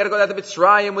 and we had to go down to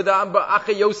Mitzrayim with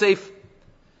Acha Yosef.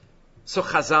 So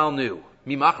Chazal knew,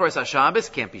 Mimachras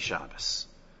HaShabbos can't be Shabbos.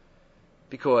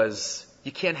 Because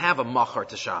you can't have a machar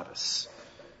to Shabbos.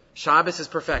 Shabbos is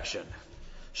perfection.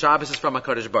 Shabbos is from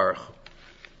HaKadosh Baruch.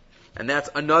 And that's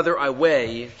another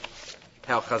way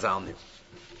how Chazal knew.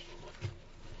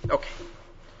 Okay.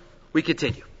 We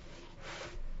continue.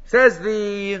 Says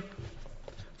the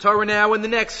Torah now in the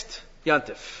next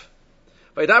Yantif.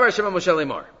 Vaydaber Hashem Moshe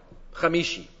Emor.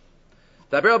 Chamishi.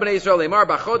 Daber b'nei Yisrael Emor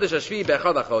b'chodesh hashvi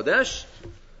b'echad hachodesh.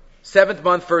 7th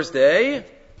month, first day.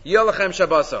 Yolachem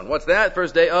Shabboson. What's that?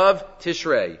 First day of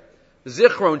Tishrei.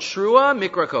 Zichron Trua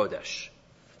Mikra Kodesh.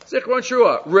 Zichron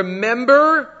Trua.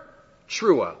 Remember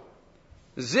Trua.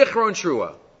 Zichron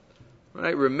Trua.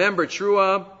 Right? Remember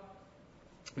Trua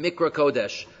Mikra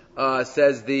Kodesh.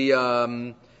 Says the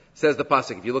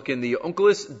pasuk. If you look in the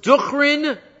Onkelos,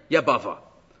 Duchrin Yabava.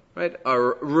 Right?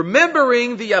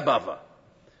 Remembering the Yabava.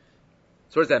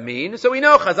 So what does that mean? So we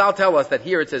know Chazal tell us that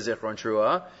here it says Zichron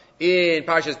Trua. In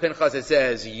Parshas Pinchas it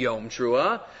says Yom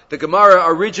Trua. The Gemara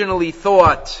originally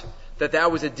thought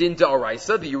that was a din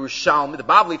d'oraisa. The Yerushalmi, the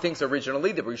Bavli thinks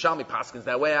originally, the Yerushalmi paskins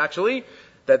that way actually,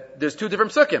 that there's two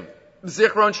different psukim.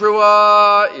 Zichron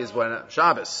Trua is when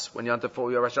Shabbos, when Yom Tov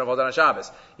Rosh Hashanah falls out on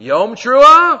Shabbos. Yom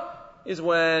Trua is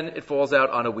when it falls out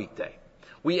on a weekday.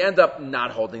 We end up not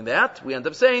holding that. We end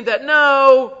up saying that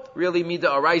no, really Mida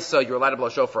Araisa, you're allowed to blow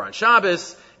shofar on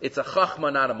Shabbos. It's a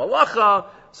Chachma, not a Malacha,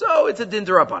 so it's a Din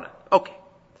D'Rabbanan. Okay.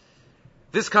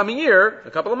 This coming year,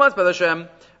 a couple of months, B'ez Hashem,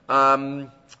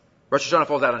 Rosh Hashanah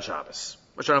falls out on Shabbos.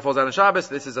 Rosh Hashanah falls out on Shabbos.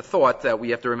 This is a thought that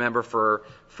we have to remember for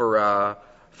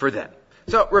then.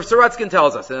 So Rav Saratskin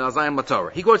tells us in Azayim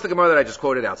LaTorah. He quotes the Gemara that I just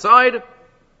quoted outside.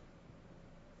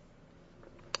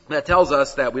 That tells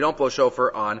us that we don't blow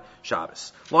shofar on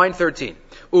Shabbos. Line 13.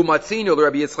 Umatzinu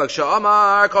l'Rabbi Yitzchak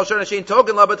sha'amar kol shana shein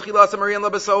token la b'tchila samarian la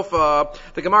b'sofa.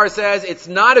 The Gemara says it's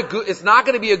not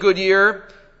going to be a good year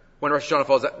when Rosh Hashanah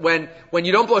falls out, when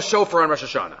you don't blow shofar on Rosh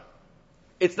Hashanah.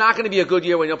 It's not going to be a good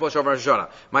year when you don't blow shofar on Rosh Hashanah.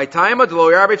 My time of the lo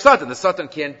yarbiv satan. The satan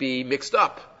can't be mixed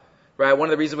up. Right? One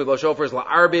of the reasons we blow shofar is la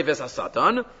arbiv es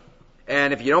satan.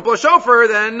 And if you don't blow shofar,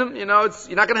 then, you're not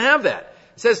going to have that.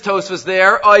 Says Tosfos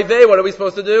there, Oivei, what are we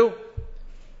supposed to do?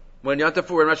 When Yom Tov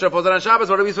and Rosh Hashanah falls out on Shabbos,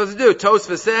 what are we supposed to do?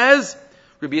 Tosfos says,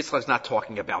 Rabbi Yitzchak's not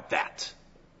talking about that.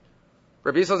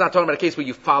 Rabbi Yitzchak's not talking about a case where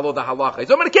you follow the halacha. He's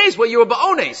talking about a case where you were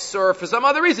ba'ones, or for some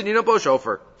other reason you don't blow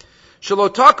shofar.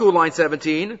 Shalotaku, line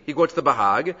 17, he quotes the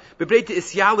Bahag, B'breit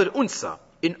isyalid unsa,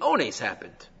 in ones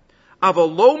happened.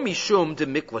 Avalo mishum de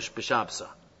miklash b'shabsa.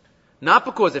 Not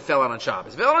because it fell out on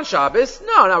Shabbos. If it fell out on Shabbos,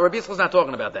 no, Rabbi Yitzchak's not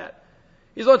talking about that.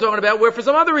 He's only talking about where for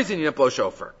some other reason you didn't blow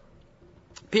shofar.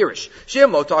 Pirish.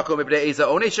 Shem lo takum ibnei eza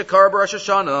one shakar b'Rosh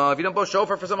Hashanah. If you don't blow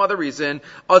shofar for some other reason,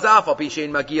 azaf al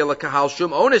pishein magia lekahal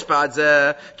shum onish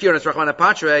padze kionis rachman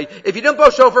patre. If you didn't blow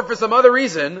shofar for some other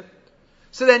reason,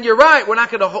 so then you're right. We're not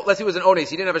going to hold. Let's say it was an ones.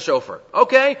 He didn't have a shofar.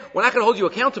 Okay, we're not going to hold you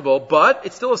accountable, but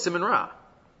it's still a siman ra.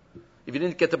 If you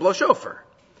didn't get to blow shofar,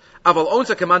 aval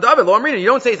onsa kamanda lo amrina. You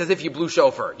don't say it's as if you blew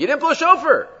shofar. You didn't blow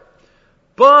shofar,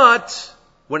 but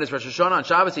when it's Rosh Hashanah on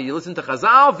Shabbos, you listen to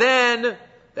Chazal, then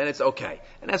it's okay.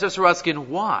 And as Rav Saratskin,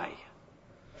 why?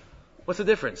 What's the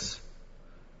difference?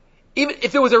 Even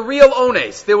if there was a real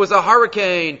ones, there was a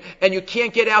hurricane, and you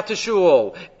can't get out to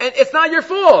shul, and it's not your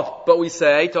fault, but we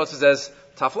say, Tosfos says,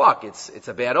 tough luck, it's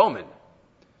a bad omen.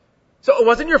 So it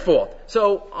wasn't your fault.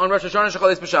 So on Rosh Hashanah,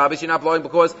 Shechales B'Shabbos, you're not blowing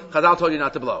because Chazal told you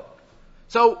not to blow.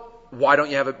 So why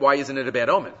isn't it a bad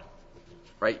omen?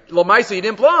 Right? Lo Maisa, you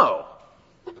didn't blow.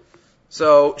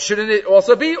 So shouldn't it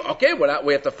also be okay?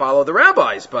 We have to follow the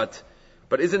rabbis, but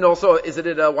why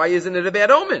isn't it a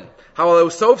bad omen? How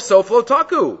sof lo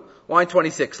taku? Line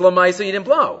 26. Lo ma'isa, you didn't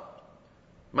blow.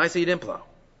 Ma'isa, you didn't blow.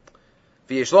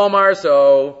 V'yesh lomar.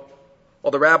 So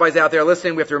all the rabbis out there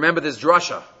listening, we have to remember this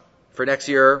drasha for next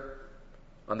year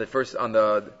on the Rosh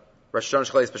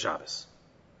Hashanah Shechales B'Shabbos.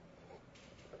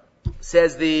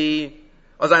 Says the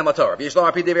Azayim LaTorah. V'yesh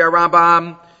lomar pi devei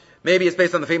Rambam. Maybe it's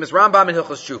based on the famous Rambam in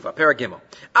Hilchos Tshuva, Paragimel.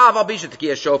 Aval bisha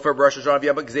tekiya shofar Rosh Hashanah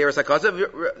v'yam gzeras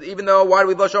hakasav. Even though, why do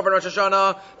we blow shofar in Rosh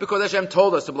Hashanah? Because Hashem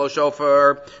told us to blow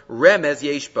shofar. Remez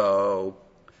yeshbo.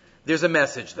 There's a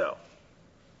message though.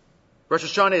 Rosh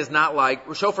Hashanah is not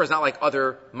like, shofar is not like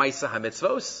other Maisa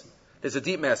HaMitzvos. There's a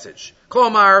deep message.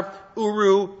 Klomar,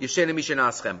 uru yeshena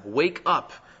mishanaschem. Wake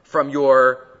up from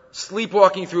your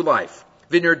sleepwalking through life.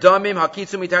 V'nir damim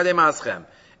hakitzu mitardei maschem.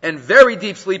 And very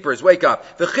deep sleepers, wake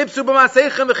up. V'chipsu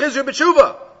b'maseichem v'chizru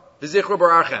b'tshuva. V'zichru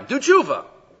b'arachem. Do tshuva.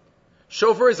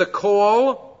 Shofar is a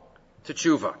call to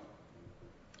tshuva.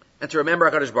 And to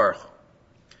remember HaKadosh Baruch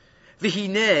Hu.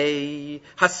 V'hinei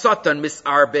hasatan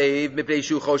mis'arbev mipnei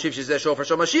shu choshev shezeh shofar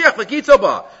shel Mashiach v'kitzo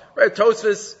ba. Right,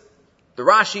 Tosfos, the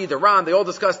Rashi, the Ram, they all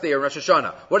discuss there in Rosh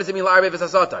Hashanah. What does it mean, la'arbev is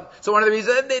hasatan? So one of the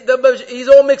reasons, he's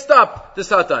all mixed up, the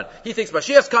Satan. He thinks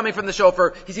Mashiach's coming from the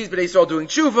shofar. He sees Bnei Yisrael doing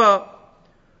tshuva.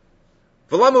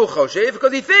 V'lamu choshev,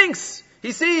 because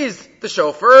he sees the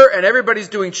shofar and everybody's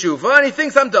doing tshuva and he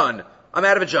thinks I'm done. I'm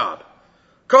out of a job.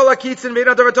 Kol hakitzin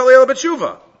ve'ein hadavar tali ela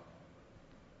b'tshuva.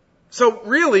 So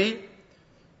really,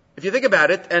 if you think about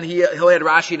it, and he'll add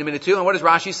Rashi in a minute too, and what does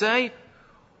Rashi say?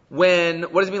 What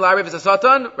does it mean, la'arev is a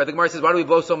satan? Right, the Gemara says, why do we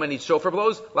blow so many shofar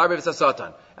blows? La'arev is a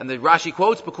satan. And the Rashi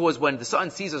quotes, because when the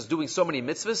Satan sees us doing so many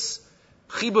mitzvahs,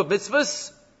 chibuv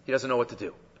mitzvahs, he doesn't know what to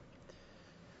do.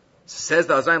 Says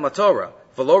the Azayim LaTorah,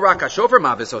 v'lo rak ha-shofar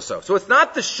ma'avis. So it's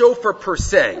not the shofar per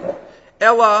se.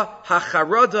 Ela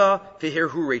hacharada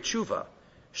v'hirhurei tshuva.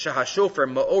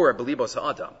 Shahashofar ma'ora b'libos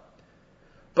ha'adam.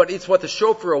 But it's what the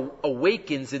shofar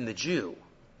awakens in the Jew.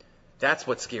 That's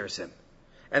what scares him.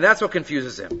 And that's what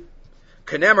confuses him.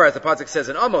 Kanemar, as the pasuk says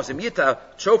in Amos, imyita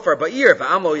shofar ba'ir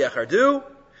v'amlo yachardu,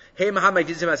 hey mahamay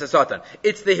vizim as a satan.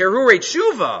 It's the hirurei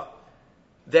tshuva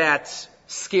that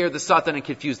scared the satan and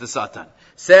confused the satan.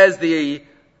 Says the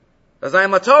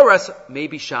Azayim LaTorah,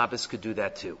 maybe Shabbos could do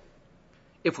that too.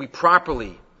 if we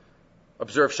properly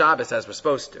observe Shabbos as we're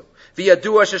supposed to.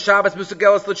 V'yadua sheShabbos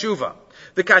musagelos l'tshuva.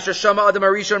 V'kasher shama adam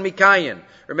harishon mikayin.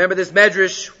 Remember this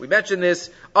medrash? We mentioned this.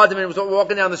 Adam was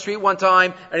walking down the street one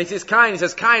time, and he sees Kain. He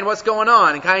says, "Kain, what's going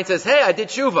on?" And Kain says, "Hey, I did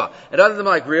tshuva." And Adam are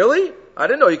like, "Really? I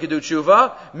didn't know you could do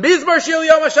tshuva." Mizmar shil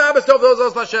yom haShabbos tov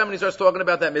those Hashem, and he starts talking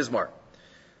about that mizmar.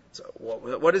 So,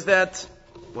 what is that?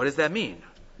 What does that mean?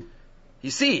 You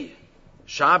see,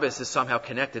 Shabbos is somehow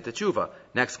connected to tshuva.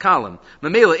 Next column.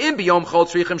 Mamela in biyom chol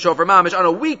tzrichim shofar mamish. On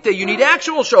a weekday, you need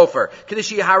actual shofar.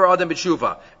 Kadeshi yahara adam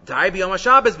b'tshuva. Dai biyom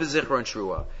haShabbos b'zichron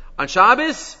shrua. On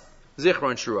Shabbos,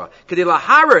 zichron shrua. Kadei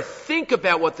lahara, think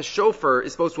about what the shofar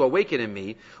is supposed to awaken in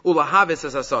me. Ulahavis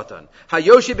as asatan.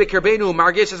 Hayoshi b'kerbenu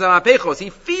margesh as amapechos. He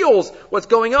feels what's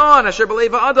going on. Asher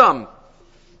b'leva adam.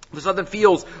 The Satan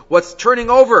feels what's turning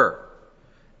over.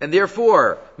 And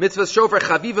therefore, mitzvah shofar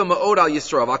chaviva ma'od al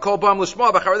Yisrael. V'akol bam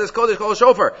l'shma b'charedes kodesh kol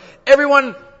shofar.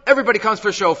 Everybody comes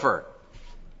for shofar.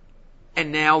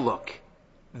 And now look,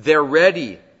 they're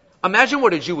ready. Imagine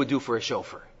what a Jew would do for a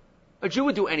shofar. A Jew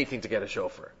would do anything to get a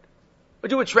shofar. A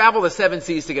Jew would travel the 7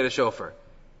 seas to get a shofar.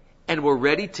 And we're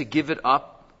ready to give it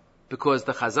up because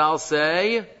the Chazal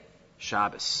say,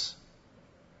 Shabbos.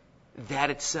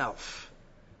 That itself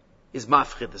is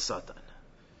mafchid the Satan.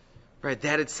 Right,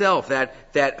 that itself,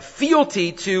 that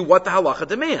fealty to what the halacha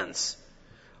demands.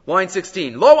 Line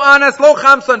 16. Lo anas, lo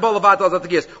chamsan, bolavat al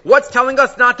zatakiyas. What's telling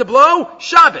us not to blow?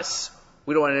 Shabbos.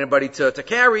 We don't want anybody to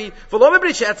carry. It is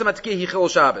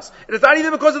not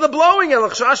even because of the blowing.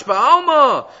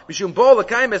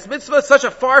 Such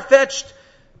a far-fetched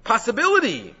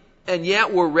possibility. And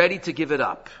yet we're ready to give it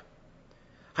up.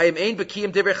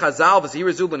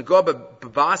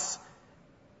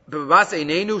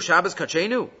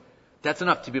 That's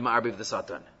enough to be ma'arbi of the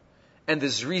Satan. And the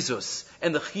zrizus,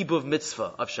 and the chibuv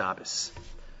mitzvah of Shabbos.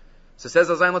 So says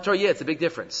Azayin LaTorah, yeah, it's a big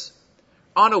difference.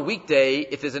 On a weekday,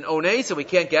 if there's an onei, so we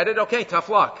can't get it, okay, tough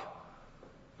luck.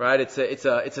 Right? It's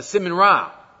a simin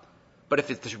ra. But if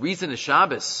it's the reason is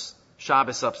Shabbos,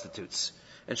 Shabbos substitutes.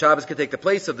 And Shabbos can take the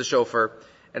place of the shofar,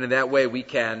 and in that way we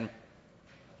can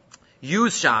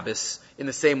use Shabbos in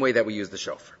the same way that we use the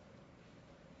shofar.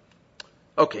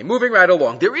 Okay, moving right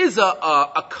along. There is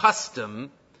a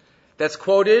custom that's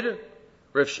quoted.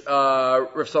 Rav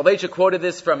Soloveitchik quoted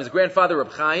this from his grandfather,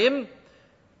 Reb Chaim,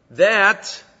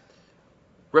 that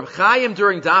Reb Chaim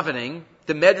during davening,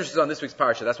 the medrash is on this week's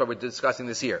parsha, that's why we're discussing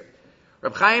this here.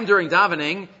 Reb Chaim during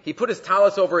davening, he put his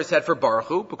talis over his head for Baruch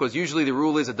Hu, because usually the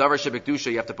rule is a davar shebekdusha,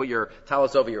 you have to put your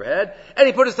talis over your head, and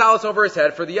he put his talis over his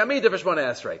head for the Yamidah V'Shmona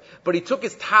Esrei. But he took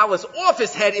his talis off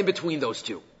his head in between those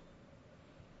two.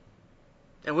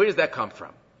 And where does that come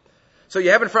from? So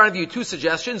you have in front of you 2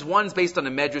 suggestions. One's based on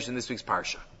the medrash in this week's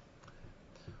parsha.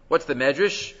 What's the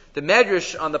medrash? The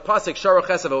medrash on the pasuk Sharuch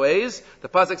Chesav Oez, the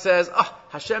pasuk says,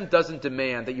 Hashem doesn't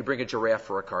demand that you bring a giraffe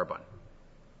for a korban.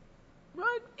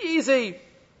 Right? Easy.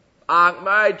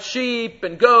 Right? Sheep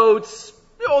and goats,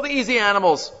 all the easy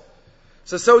animals.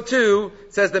 So too,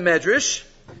 says the medrash.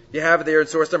 You have it there in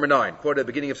source number 9. Quoted at the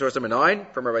beginning of source number 9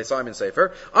 from Rabbi Simon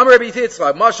Sefer. Amar Rabbi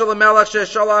Yitzchak, Mashal HaMelech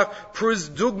Sheshalach Pruz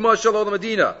Dugma Shalol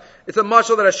Medina. It's a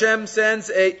mashal that Hashem sends,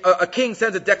 a king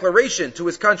sends a declaration to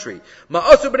his country.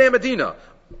 Ma'asu B'nei Medina.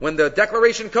 When the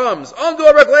declaration comes, Amdu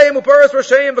Aragleim Uparas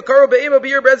Rosheim V'karu Be'im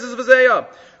Abir Bezes V'zeya.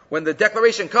 When the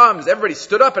declaration comes, everybody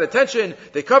stood up at attention,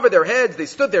 they covered their heads, they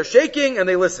stood there shaking, and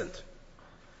they listened.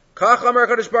 Kach Amar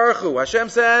HaKadosh Baruch Hu. Hashem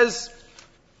says,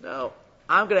 no,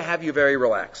 I'm going to have you very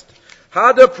relaxed.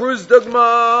 Hada pruz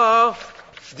dogma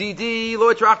didi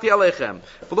lo etrachti alechem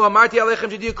v'lo amarti alechem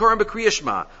shediyu koram b'kriyas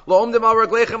shma lo omdem al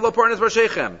raglechem lo parnas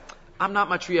b'shechem. I'm not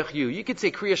matriach you. You could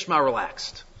say kriyas shma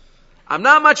relaxed. I'm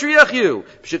not matriach you.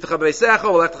 B'shivtecha b'veisecha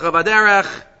v'lechtecha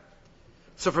v'derech.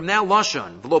 So from that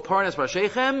lashon v'lo parnas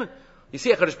b'shechem, you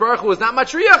see, HaKadosh Baruch Hu is not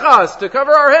matriach us to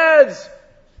cover our heads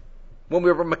when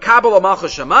we were makabel al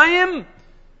malchus shamayim.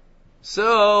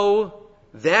 So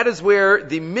that is where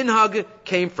the minhag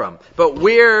came from. But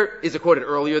where is it quoted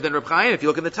earlier than Reb Chaim? If you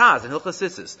look in the Taz, in Hilchas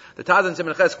Sissus, the Taz in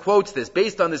Siman Ches quotes this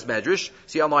based on this medrash.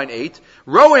 See on line 8.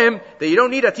 Roim, that you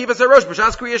don't need ativas harosh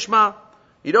b'shas kriyas shma.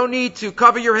 You don't need to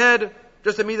cover your head,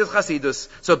 just a midas chasidus.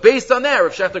 So based on that,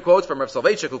 Rav Shechter quotes from Rav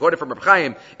Soloveitchik, who quoted from Reb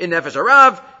Chaim in Nefesh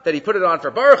Harav, that he put it on for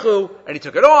Baruch Hu, and he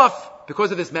took it off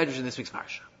because of this medrash in this week's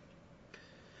parsha.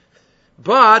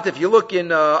 But if you look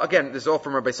in, again, this is all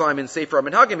from Rabbi Simon Sefer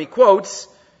HaMinhagim, he quotes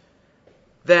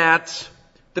that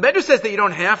the medrash says that you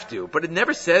don't have to, but it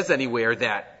never says anywhere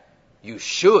that you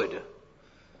should.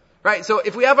 Right? So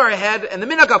if we have our head, and the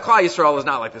minhag al Klal Yisrael is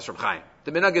not like this, Reb Chaim.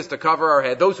 The minhag is to cover our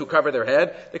head. Those who cover their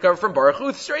head, they cover from Baruch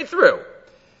Hu straight through.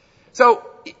 So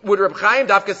would Reb Chaim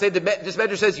Dafka say that this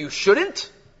medrash says you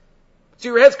shouldn't? So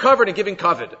your head's covered and giving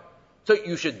kavod. So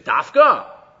you should dafka.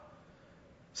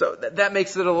 So that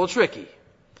makes it a little tricky.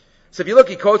 So if you look,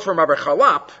 he quotes from Rabbi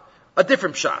Chalap, a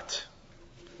different shot.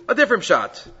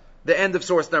 The end of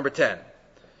source number 10.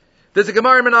 There's a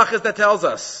Gemara in Menachos that tells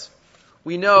us,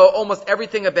 we know almost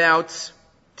everything about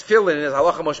tefillin is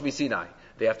halacha Moshe Sinai.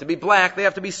 They have to be black, they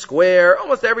have to be square,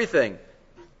 almost everything.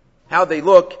 How they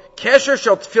look, kesher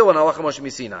shel tefillin halacha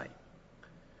Moshe Sinai.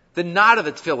 The knot of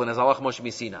the tefillin is halacha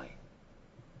Moshe Sinai.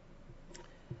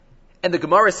 And the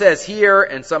Gemara says here,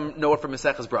 and some know it from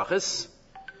Maseches Brachos,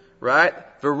 right?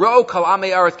 V'ro kol amei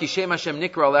aretz kishem Hashem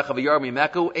nikra alecha v'yar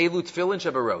mimeku elu tefillin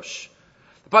shebarosh.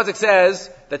 The pasuk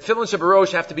says that tefillin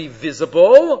shebarosh have to be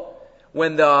visible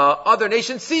when the other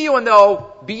nations see you and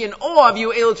they'll be in awe of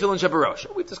you. Elu tefillin shebarosh.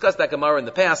 We've discussed that Gemara in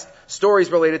the past. Stories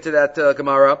related to that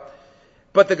Gemara,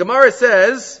 but the Gemara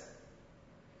says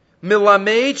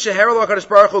milamed sheher lo HaKadosh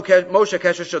Baruch Hu Moshe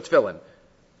kesher shel tefillin.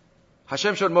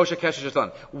 Hashem showed Moshe kesher shel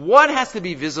tefillin. What has to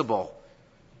be visible?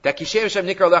 That kishem Hashem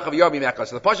nikra alecha v'yar mimeku.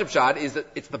 So the pashup shot is that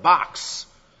it's the box.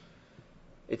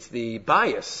 It's the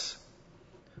bias.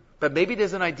 But maybe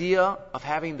there's an idea of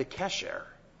having the kesher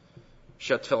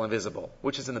shel tefillin visible,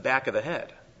 which is in the back of the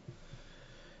head.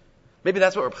 Maybe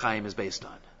that's what Reb Chaim is based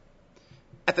on.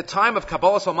 At the time of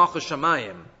Kabbalah Sol Malchus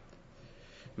Shamayim,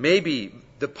 maybe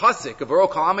the pasuk of V'ro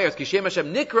kol amei aretz kishem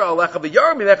Hashem nikra alecha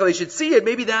v'yar mimeku, they should see it.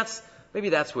 Maybe that's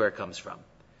where it comes from.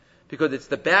 Because it's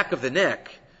the back of the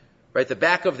neck, right? The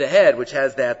back of the head, which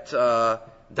has that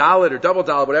dalet or double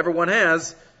dalet, whatever one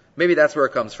has, maybe that's where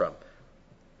it comes from.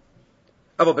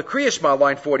 Aval b'kriyashma,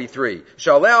 line 43.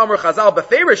 Shalei amar chazal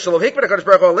b'ferish shelo hikmet HaKadosh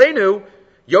Baruch Hu aleinu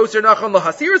yoser nachon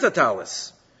lahasir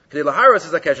zatalis k'dei laharos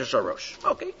is hakesher shorosh.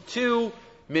 Okay, two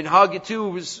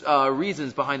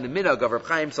reasons behind the minhag of Reb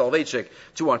Chaim Soloveitchik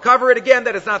to uncover it. Again,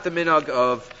 that is not the minhag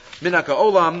of minhag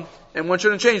ha'olam, and one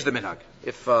shouldn't change the minhag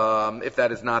if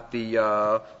that is not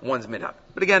the one's minhag.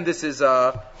 But again, this is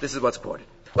what's quoted.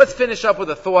 Let's finish up with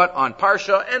a thought on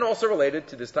Parsha, and also related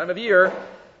to this time of year,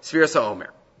 Sfiras HaOmer.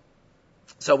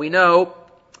 So we know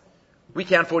we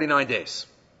count 49 days.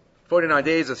 49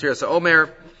 days of Sfiras HaOmer,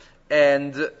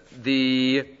 and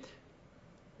there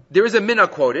is a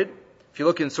minhag quoted. If you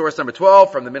look in source number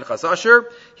 12 from the Minchas Asher,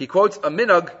 he quotes a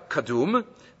minhag kadum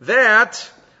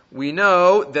that we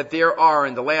know that there are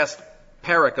in the last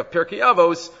parak of Pirkei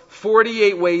Avos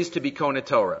 48 ways to be Kohen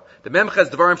Torah. The Memches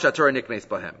Dvarim Shatorah Niknes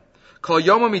Bahem. Kol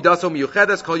Yomo Midaso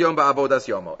Miyuchedes Kol Yom Ba'avodas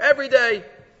Yomo. Every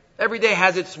day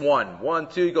has its one,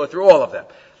 two, you go through all of them.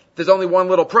 There's only one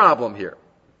little problem here.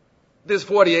 There's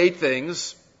 48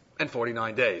 things and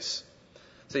 49 days.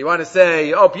 So you want to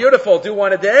say, oh beautiful, do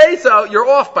one a day, so you're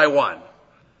off by one.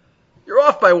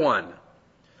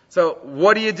 So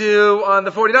what do you do on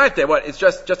the 49th day? What? It's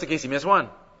just in case you miss one.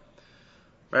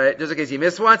 Right? Just in case you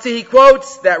miss one. See, he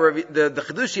quotes that the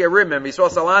Chedushi Arim and Yisrael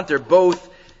Salanter both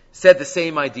said the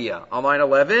same idea. On line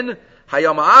 11,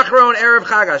 Hayom Ha'achron Erev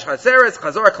Chagash Chaseres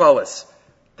Chazor Klolis.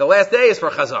 The last day is for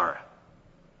Chazara.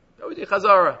 Oh, we do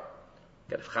Chazara.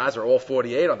 Get Chazara all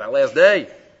 48 on that last day.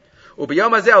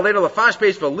 Ubiyom Hazeh Aleinu Lafash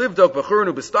Peish V'Livdok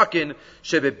V'Churnu B'Stakin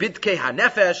Shebebidkei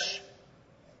HaNefesh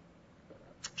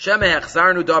Shema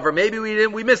Hechzarnu Davar. Maybe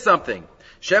we missed something.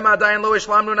 Shema Adayin Lo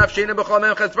Ishlamnu Nafshenu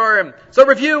B'Chol Memches Dvarim. So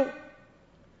review.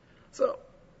 So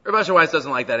Rav Asher Weiss doesn't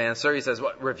like that answer. He says,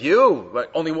 what, review?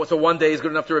 So one day is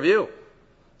good enough to review.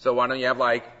 So why don't you have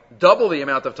double the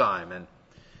amount of time? And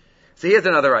so here's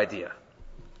another idea.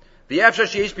 V'yafshar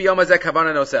sheish b'yom hazeh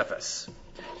kavana nosefes.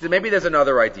 Maybe there's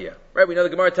another idea, right? We know the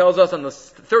Gemara tells us on the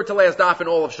third to last daf in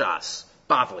all of Shas,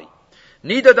 Bavli.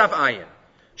 Nida daf ayin.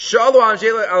 Shalu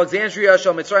Alexandria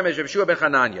shal Mitzrayim Rav Yeshua ben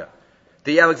Chananya.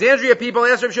 The Alexandria people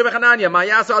asked Rav Yeshua ben Chananya,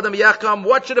 Ma'yasa adam yachkam,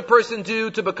 what should a person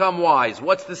do to become wise?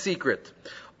 What's the secret?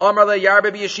 Amar le yarbe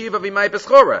b'yeshiva v'may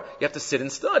b'schora. You have to sit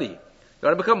and study. You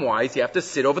want to become wise, you have to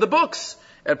sit over the books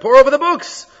and pore over the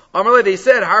books. Amar le, they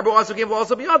said, Harbo also came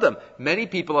also beyond. Many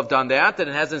people have done that and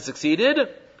it hasn't succeeded.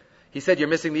 He said, you're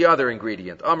missing the other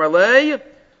ingredient. Amar le,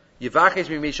 yivachesh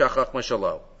mimishachach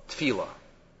mashalo. Tefillah.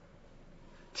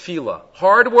 Tefillah.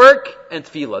 Hard work and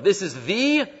tefillah. This is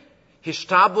the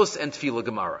Hishtablus and Tefillah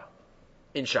Gemara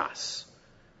in Shas.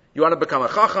 You want to become a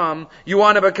chacham, you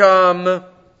want to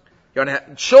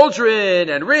have children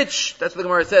and rich. That's what the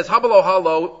Gemara says. Habalo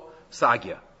halo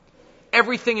sagya.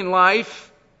 Everything in life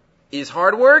is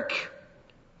hard work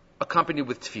accompanied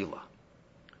with tefillah.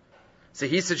 So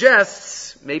he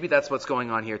suggests maybe that's what's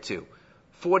going on here too.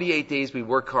 48 days we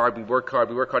work hard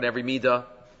every midah.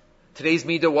 Today's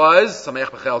midah was Sameach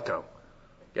B'Chelko.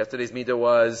 Yesterday's midah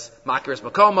was Makiris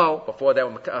Makomo. Before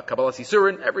that, Kabbalah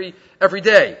Sisurin. Every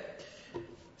day.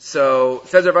 So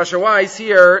says Rav Asher Weiss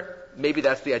here, maybe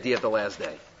that's the idea of the last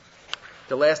day.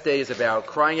 The last day is about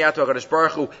crying out to HaKadosh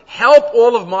Baruch Hu, help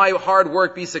all of my hard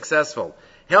work be successful.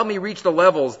 Help me reach the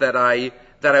levels that I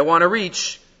want to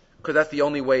reach, because that's the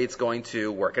only way it's going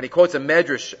to work. And he quotes a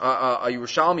Medrash, a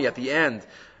Yerushalmi at the end,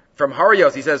 from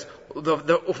Harios. He says,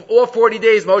 all 40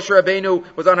 days Moshe Rabbeinu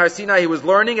was on Har Sinai, he was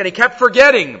learning, and he kept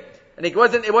forgetting. And it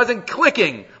wasn't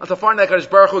clicking until finally HaKadosh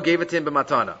Baruch Hu gave it to him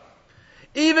b'matana.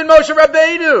 Even Moshe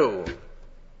Rabbeinu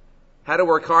had to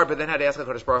work hard, but then had to ask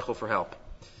HaKadosh Baruch Hu for help.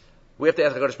 We have to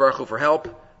ask HaKadosh Baruch Hu for help.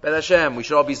 B'ez Hashem, we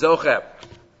should all be zocheh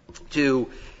to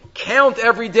count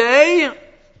every day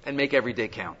and make every day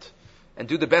count. And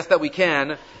do the best that we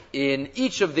can in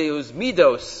each of those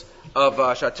midos of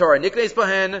Shatorah Niknes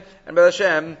Bahen, and B'ez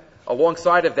Hashem,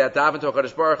 alongside of that, daven to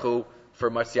HaKadosh Baruch Hu for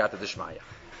much siyata d'shmaya.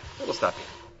 We'll stop here.